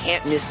watch for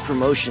can't-miss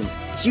promotions,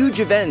 huge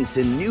events,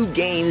 and new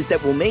games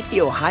that will make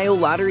the Ohio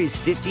Lottery's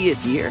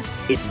 50th year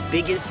its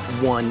biggest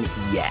one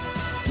yet.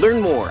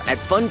 Learn more at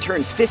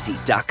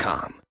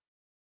funturns50.com.